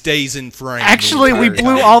just stays in frame. the Actually, we entire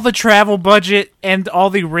blew time. all the travel budget and all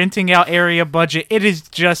the renting out area budget. It is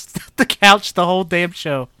just the couch the whole damn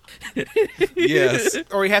show. Yes.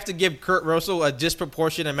 Or we have to give Kurt Russell a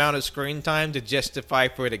disproportionate amount of screen time to justify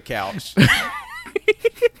for the couch.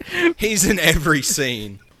 He's in every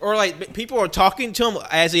scene. Or like people are talking to him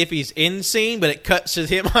as if he's in scene, but it cuts to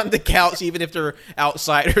him on the couch, even if they're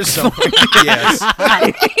outside or something. Yes.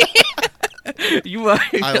 I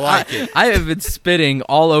like it. I have been spitting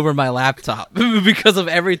all over my laptop because of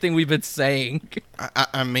everything we've been saying.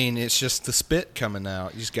 I mean, it's just the spit coming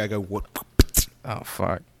out. You just gotta go. Whoop. Oh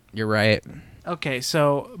fuck, you're right. Okay,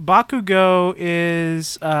 so Bakugo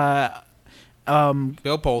is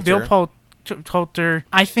Bill Poulter. Bill Poulter.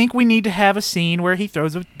 I think we need to have a scene where he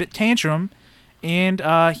throws a bit tantrum and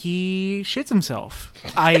he shits himself.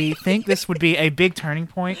 I think this would be a big turning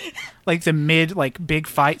point, like the big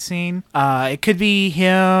fight scene. It could be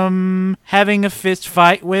him having a fist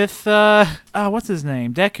fight with what's his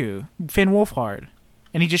name, Deku, Finn Wolfhard,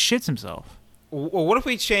 and he just shits himself. Well, what if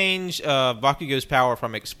we change Bakugo's power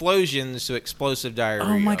from explosions to explosive diarrhea?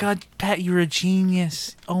 Oh my god, Pat, you're a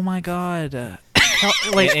genius. Oh my god.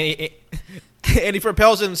 And he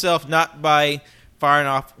propels himself not by firing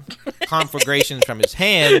off conflagrations from his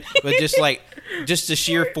hand, but just the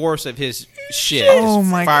sheer force of his shit. Oh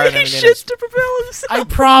Just my firing God. him in his- to propel himself. I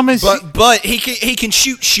promise. But he can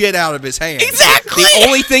shoot shit out of his hand. Exactly. The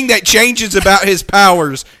only thing that changes about his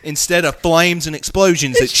powers instead of flames and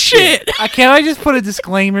explosions, it's shit. Can I just put a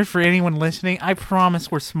disclaimer for anyone listening? I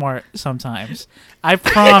promise we're smart sometimes. I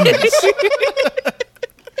promise.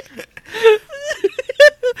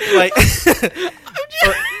 like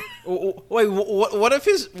wait, what if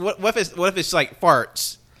it's like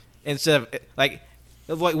farts instead of like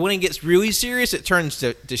when it gets really serious it turns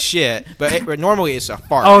to shit, but normally it's a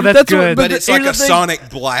fart. Oh, that's That's good. But it's like here's a the thing. sonic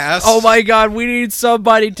blast. Oh my god, we need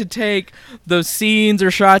somebody to take those scenes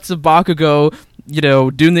or shots of Bakugo,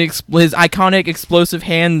 doing his iconic explosive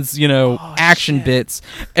hands, action shit. bits,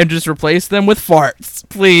 and just replace them with farts,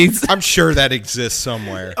 please. I'm sure that exists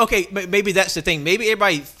somewhere. Okay, maybe that's the thing. Maybe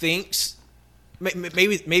everybody thinks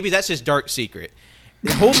maybe that's his dark secret.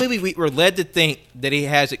 The whole movie we're led to think that he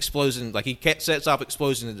has explosions, like he sets off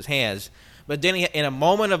explosions in his hands. But then in a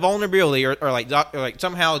moment of vulnerability, or like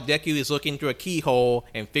somehow Deku is looking through a keyhole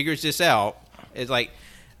and figures this out. It's like,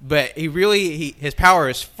 but his power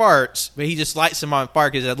is farts, but he just lights them on fire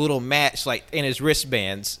because a little match like in his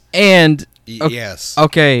wristbands. And Yes.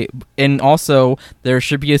 okay, and also there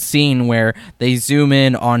should be a scene where they zoom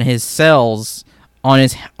in on his cells, on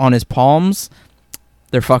his palms.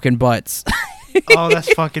 They're fucking butts. Oh,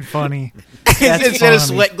 that's fucking funny. That's Instead of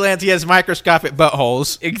funny. sweat glands, he has microscopic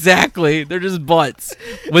buttholes. Exactly, they're just butts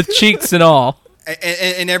with cheeks and all.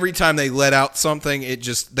 And every time they let out something,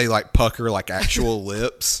 they like pucker like actual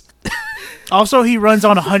lips. Also, he runs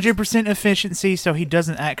on 100% efficiency, so he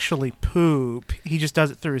doesn't actually poop. He just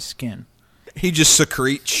does it through his skin. He just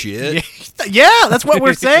secretes shit. Yeah, that's what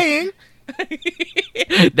we're saying.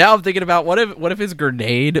 Now I'm thinking about what if his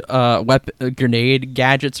grenade grenade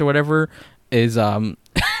gadgets or whatever is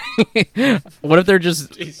what if they're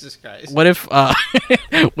just Jesus Christ. what if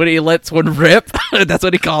when he lets one rip, that's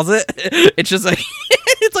what he calls it. It's just like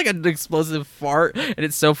it's like an explosive fart and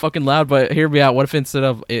it's so fucking loud. But hear me out. What if instead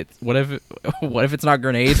of it, what if it's not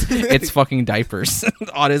grenades? It's fucking diapers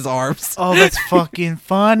on his arms. Oh, that's fucking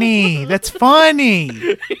funny. That's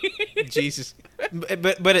funny. Jesus.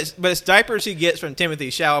 But it's diapers he gets from Timothy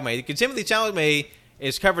Chalamet. Because Timothy Chalamet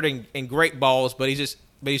is covered in great balls, but he's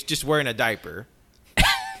just wearing a diaper.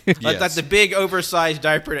 Like the big oversized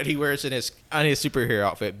diaper that he wears on his superhero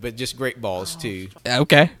outfit, but just great balls too.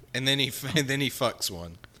 Okay. And then he fucks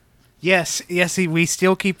one. Yes, we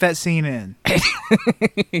still keep that scene in.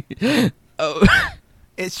 Oh.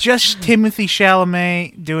 It's just Timothy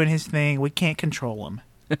Chalamet doing his thing. We can't control him.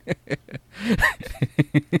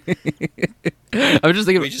 I'm just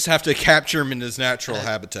thinking. We just have to capture him in his natural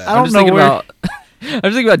habitat. I don't I'm just know thinking where- about. I'm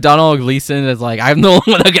just thinking about Donald Gleason as like I'm the only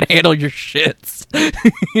one that can handle your shits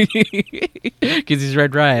because he's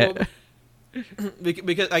Red Riot.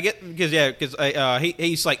 Because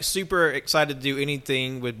he's like super excited to do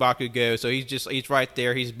anything with Bakugo, so he's right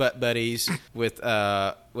there. He's butt buddies with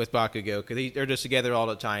Bakugo because they're just together all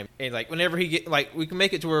the time. And like whenever we can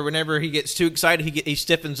make it to where whenever he gets too excited, he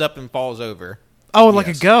stiffens up and falls over. Oh, like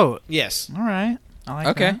Yes. a goat. Yes, All right. I like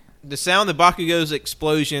Okay. that. the sound of Bakugo's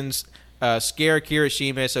explosions scare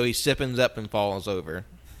Kirishima, so he stiffens up and falls over.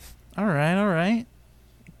 All right.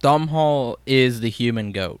 Domhnall is the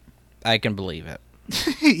human goat. I can believe it.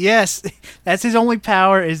 Yes, that's his only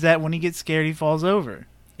power is that when he gets scared, he falls over.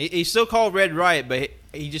 He's still called Red Riot, but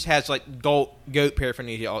he just has like goat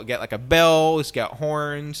paraphernalia. He's got like a bell. He's got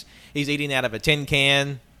horns. He's eating out of a tin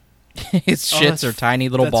can. His Oh, shits that's- are tiny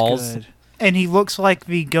little That's balls. good. And he looks like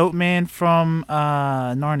the goat man from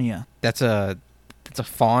Narnia. That's a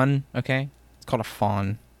fawn. Okay, it's called a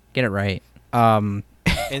fawn. Get it right. In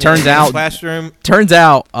Turns the out- classroom. Turns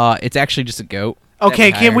out, it's actually just a goat. that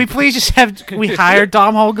Okay, can we hired. please just have we hired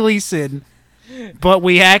Domhnall Gleeson, but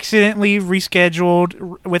we accidentally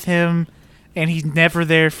rescheduled with him, and he's never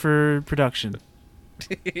there for production.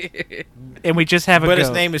 And we just have a But goat. his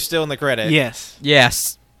name is still in the credit. Yes,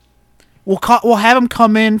 Yes. we'll have him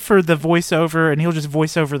come in for the voiceover, and he'll just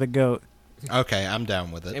voice over the goat. Okay, I'm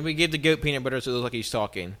down with it. And we give the goat peanut butter so it looks like he's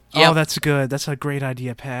talking. Yep. Oh, that's good. That's a great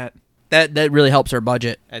idea, Pat. That really helps our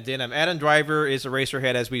budget. And then Adam Driver is a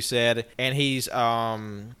racerhead, as we said, and he's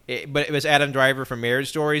but it was Adam Driver from Marriage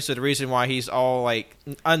Story. So the reason why he's all like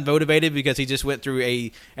unmotivated because he just went through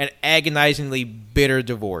an agonizingly bitter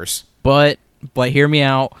divorce. But hear me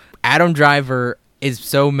out. Adam Driver is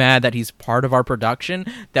so mad that he's part of our production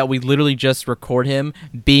that we literally just record him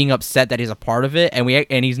being upset that he's a part of it,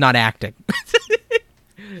 and he's not acting.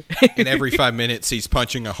 And every 5 minutes, he's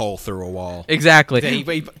punching a hole through a wall. Exactly.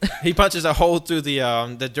 He punches a hole through the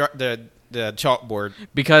chalkboard.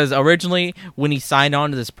 Because originally, when he signed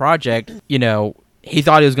on to this project, he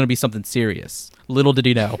thought it was going to be something serious. Little did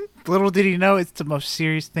he know. Little did he know it's the most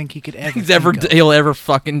serious thing he could ever He'll ever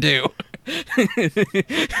fucking do.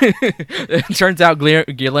 It turns out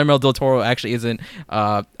Guillermo del Toro actually isn't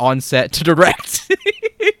on set to direct.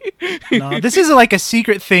 No, this is like a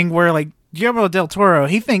secret thing where like Guillermo del Toro,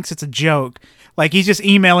 he thinks it's a joke. Like he's just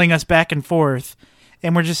emailing us back and forth,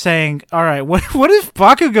 and we're just saying, "All right, what if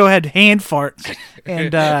Bakugo had hand farts?"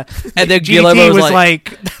 And And then GDT Guillermo was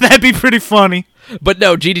like, "That'd be pretty funny." But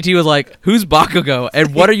no, GDT was like, "Who's Bakugo?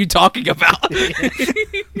 And what are you talking about?"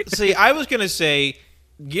 See, I was gonna say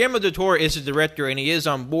Guillermo del Toro is the director and he is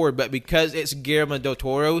on board, but because it's Guillermo del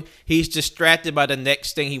Toro, he's distracted by the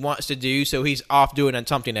next thing he wants to do, so he's off doing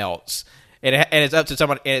something else. And it's up to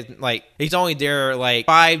someone. And like he's only there like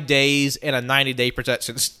 5 days in a 90-day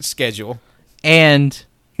production schedule. And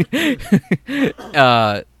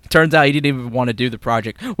turns out he didn't even want to do the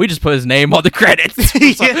project. We just put his name on the credits.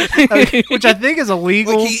 Yeah, which I think is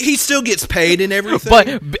illegal. Like he still gets paid and everything. But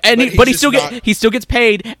he he's still just he still gets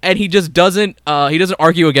paid, and he just doesn't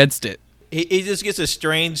argue against it. He just gets a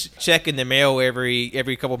strange check in the mail every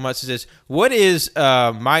couple of months. That says, "What is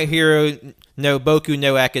My Hero no Boku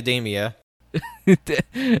no Academia?"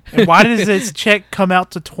 And why does this check come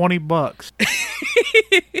out to $20?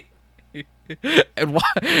 And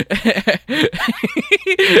why?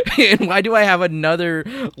 And why do I have another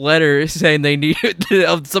letter saying they need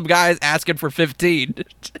of some guys asking for 15?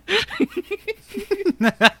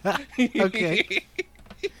 Okay.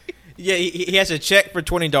 Yeah, he has a check for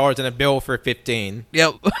 $20 and a bill for $15.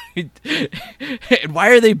 Yep. And why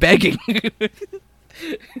are they begging?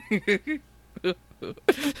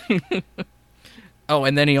 Oh,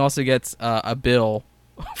 and then he also gets a bill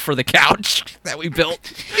for the couch that we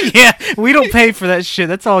built. Yeah, we don't pay for that shit.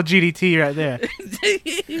 That's all GDT right there.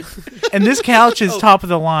 And this couch is top of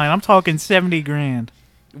the line. I'm talking 70 grand.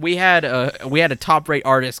 We had a top rate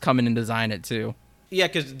artist come in and design it too. Yeah,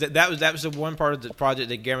 because that was the one part of the project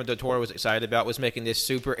that Guillermo del Toro was excited about, was making this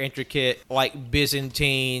super intricate, like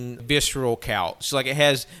Byzantine visceral couch. Like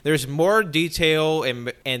there's more detail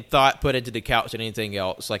and thought put into the couch than anything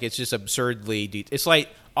else. Like it's just absurdly it's like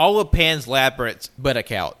all of Pan's Labyrinth, but a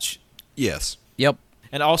couch. Yes. Yep.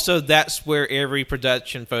 And also, that's where every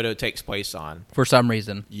production photo takes place on. For some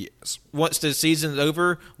reason. Yes. Once the season's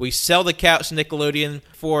over, we sell the couch to Nickelodeon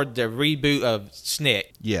for the reboot of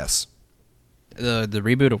Snick. Yes. The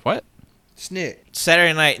reboot of what? Snick.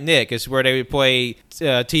 Saturday Night Nick is where they would play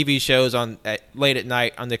TV shows late at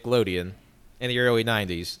night on Nickelodeon in the early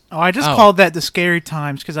 90s. Oh, I just called that the Scary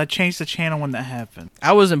Times because I changed the channel when that happened.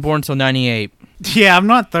 I wasn't born until 98. Yeah, I'm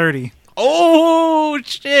not 30. Oh,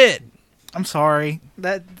 shit. I'm sorry.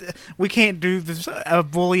 That we can't do this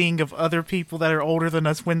bullying of other people that are older than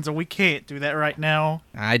us, Windsor. We can't do that right now.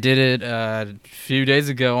 I did it a few days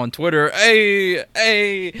ago on Twitter. Hey.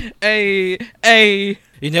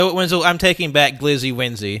 You know what, Wenzel? I'm taking back Glizzy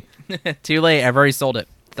Winsy. Too late. I've already sold it.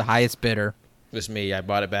 The highest bidder. It was me. I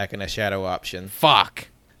bought it back in a shadow option. Fuck.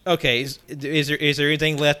 Okay, is there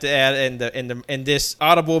anything left to add in this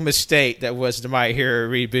audible mistake that was the My Hero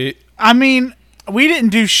reboot? I mean, we didn't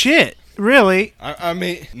do shit, really. I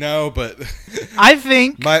mean, no, but I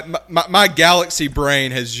think. my galaxy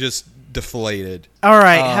brain has just deflated. All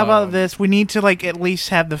right, how about this? We need to at least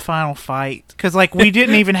have the final fight because we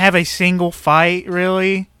didn't even have a single fight,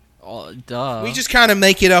 really. Oh, duh. We just kind of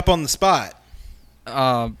make it up on the spot.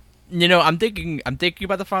 I'm thinking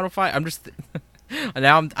about the final fight. I'm just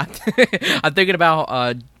now I'm thinking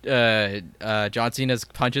about John Cena's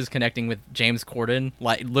punches connecting with James Corden,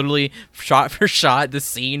 like literally shot for shot. The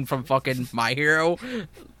scene from fucking My Hero,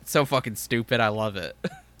 so fucking stupid. I love it.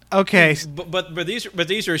 Okay, But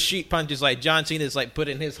these are sheet punches. Like John Cena's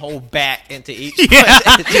putting his whole back into each.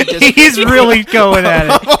 yeah, he's really going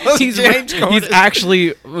at it. He's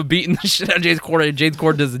actually beating the shit out of James Corden, and James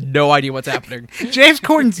Corden has no idea what's happening. James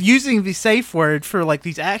Corden's using the safe word for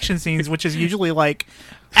these action scenes, which is usually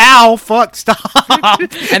 "Ow, fuck, stop,"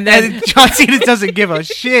 And then John Cena doesn't give a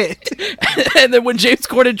shit. And then when James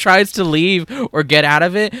Corden tries to leave or get out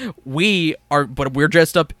of it, we're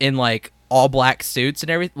dressed up in all black suits and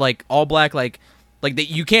everything, all black, that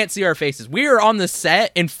you can't see our faces. We are on the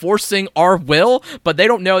set enforcing our will, but they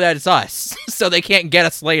don't know that it's us, so they can't get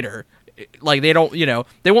us later. They don't,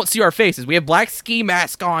 they won't see our faces. We have black ski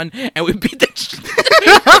mask on, and we beat the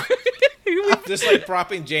Just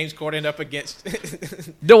propping James Corden up against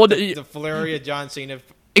the flurry of John Cena.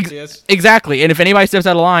 Exactly. And if anybody steps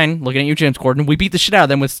out of line, looking at you, James Corden, we beat the shit out of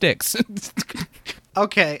them with sticks.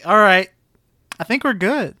 Okay, all right. I think we're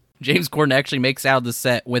good. James Corden actually makes out of the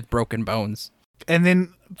set with broken bones. And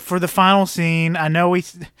then for the final scene, I know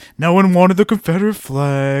no one wanted the Confederate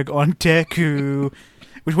flag on Deku,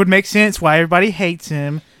 which would make sense why everybody hates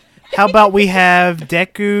him. How about we have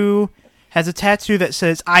Deku has a tattoo that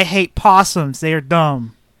says, "I hate possums. They are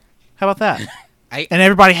dumb." How about that? And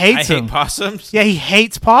everybody hates him. I hate possums? Yeah, he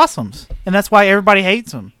hates possums. And that's why everybody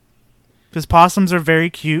hates him. Because possums are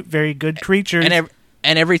very cute, very good creatures.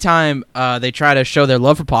 And every time they try to show their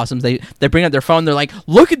love for possums, they bring up their phone. They're like,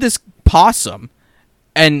 "Look at this possum,"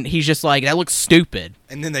 and he's just like, "That looks stupid."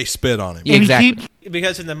 And then they spit on him. Yeah, exactly.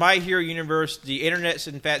 Because in the My Hero universe, the internet's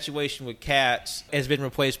infatuation with cats has been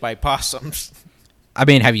replaced by possums. I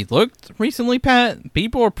mean, have you looked recently, Pat?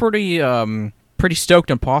 People are pretty stoked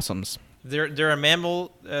on possums. They're a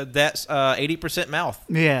mammal that's 80% mouth.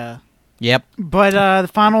 Yeah. Yep. But the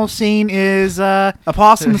final scene is a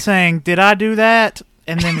possum saying, "Did I do that?"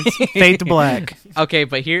 And then it's fade to black. Okay,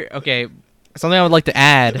 something I would like to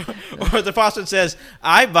add. Or the possum says,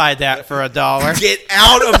 "I buy that for $1." Get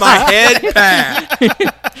out of my head, Pat.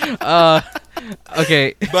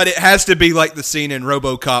 Okay. But it has to be like the scene in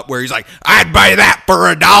RoboCop where he's like, "I'd buy that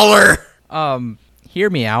for $1." Hear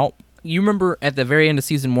me out. You remember at the very end of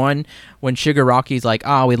season 1 when Shigaraki's like,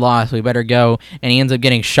 "Oh, we lost, we better go," and he ends up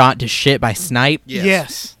getting shot to shit by Snipe?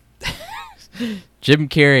 Yes. Jim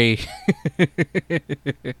Carrey.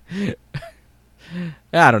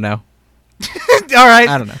 I don't know. All right.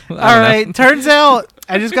 I don't know. All right. Turns out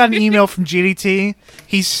I just got an email from GDT.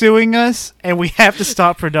 He's suing us, and we have to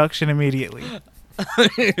stop production immediately.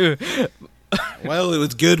 Well, it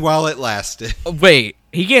was good while it lasted. Wait.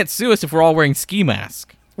 He can't sue us if we're all wearing ski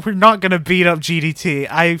masks. We're not gonna beat up GDT.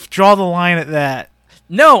 I draw the line at that.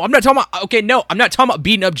 No, I'm not talking about. Okay, no, I'm not talking about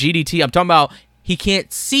beating up GDT. I'm talking about he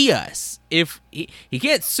can't see us if he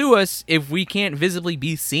can't sue us if we can't visibly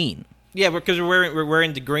be seen. Yeah, because we're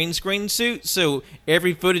wearing the green screen suit, so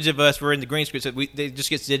every footage of us we're in the green screen, so it just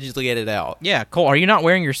gets digitally edited out. Yeah, Cole, are you not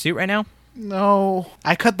wearing your suit right now? No,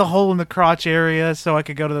 I cut the hole in the crotch area so I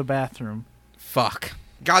could go to the bathroom. Fuck.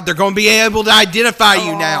 God, they're going to be able to identify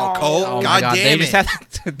you now, Colt. Oh God my God, damn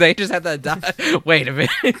they just have to. Wait a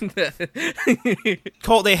minute.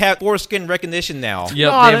 Colt, they have foreskin recognition now.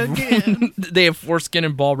 Yep, Not they have, again. they have foreskin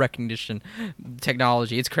and ball recognition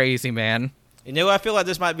technology. It's crazy, man. You know, I feel like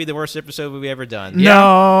this might be the worst episode we've ever done.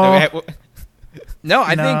 No. Okay, No,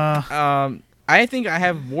 I Nah. think I think I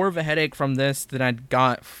have more of a headache from this than I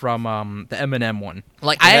got from the Eminem one.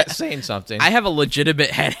 Like that's saying something. I have a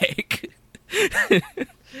legitimate headache.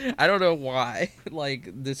 I don't know why.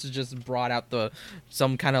 Like this has just brought out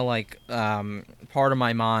some kind of like part of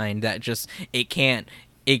my mind that just it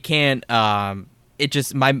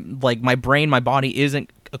just my brain, my body isn't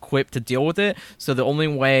equipped to deal with it. So the only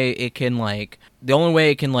way it can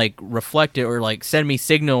reflect it or like send me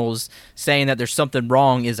signals saying that there's something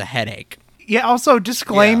wrong is a headache. Yeah, also,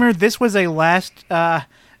 disclaimer, this was a last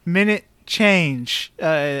minute change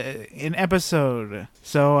in episode.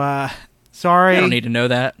 So, sorry. I don't need to know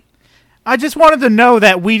that. I just wanted to know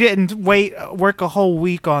that we didn't work a whole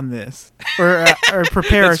week on this or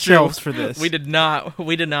prepare That's true. ourselves for this. We did not.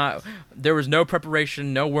 There was no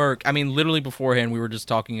preparation, no work. I mean, literally beforehand, we were just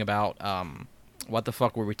talking about what the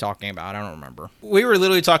fuck were we talking about? I don't remember. We were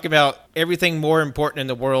literally talking about everything more important in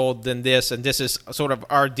the world than this, and this is sort of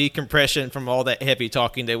our decompression from all that heavy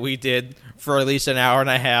talking that we did for at least an hour and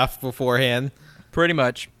a half beforehand. Pretty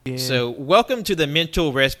much. Yeah. So, welcome to the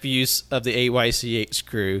mental rescues of the AYCH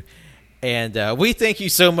crew. And we thank you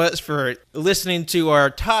so much for listening to our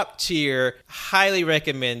top tier, highly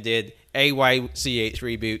recommended AYCH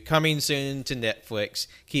reboot coming soon to Netflix.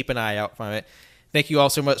 Keep an eye out from it. Thank you all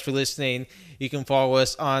so much for listening. You can follow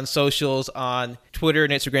us on socials on Twitter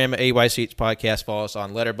and Instagram at AYCH Podcast. Follow us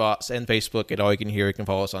on Letterboxd and Facebook at All You Can Hear. You can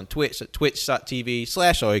follow us on Twitch at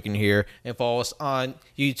twitch.tv/All You Can Hear. And follow us on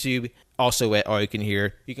YouTube also at All You Can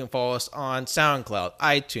Hear. You can follow us on SoundCloud,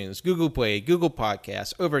 iTunes, Google Play, Google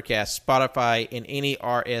Podcasts, Overcast, Spotify, and any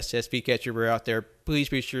RSS feed catcher we're out there. Please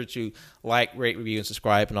be sure to like, rate, review, and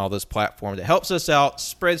subscribe on all those platforms. It helps us out,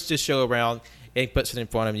 spreads the show around, and puts it in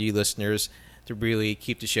front of you listeners to really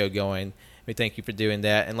keep the show going. We thank you for doing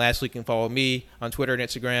that. And lastly, you can follow me on Twitter and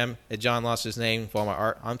Instagram at John Lost His Name. Follow my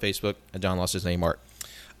art on Facebook at John Lost His Name Art.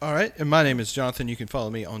 All right, and my name is Jonathan. You can follow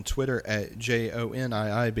me on Twitter at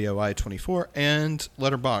JONIIBOI24 and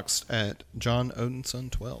Letterboxd at John Odinson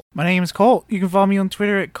 12. My name is Colt. You can follow me on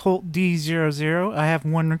Twitter at ColtD00. I have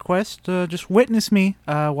one request. Just witness me.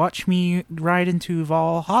 Watch me ride into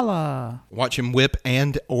Valhalla. Watch him whip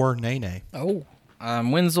and or nay. Oh.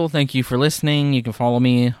 Wenzel, thank you for listening. You can follow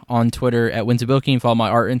me on Twitter at WinsleyBilkey. You can follow my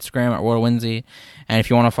art Instagram at WorldWinsy. And if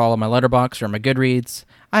you want to follow my Letterboxd or my Goodreads,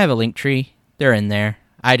 I have a link tree. They're in there.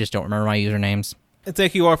 I just don't remember my usernames. And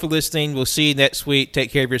thank you all for listening. We'll see you next week.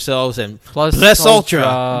 Take care of yourselves and Plus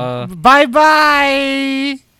Ultra. Bye-bye!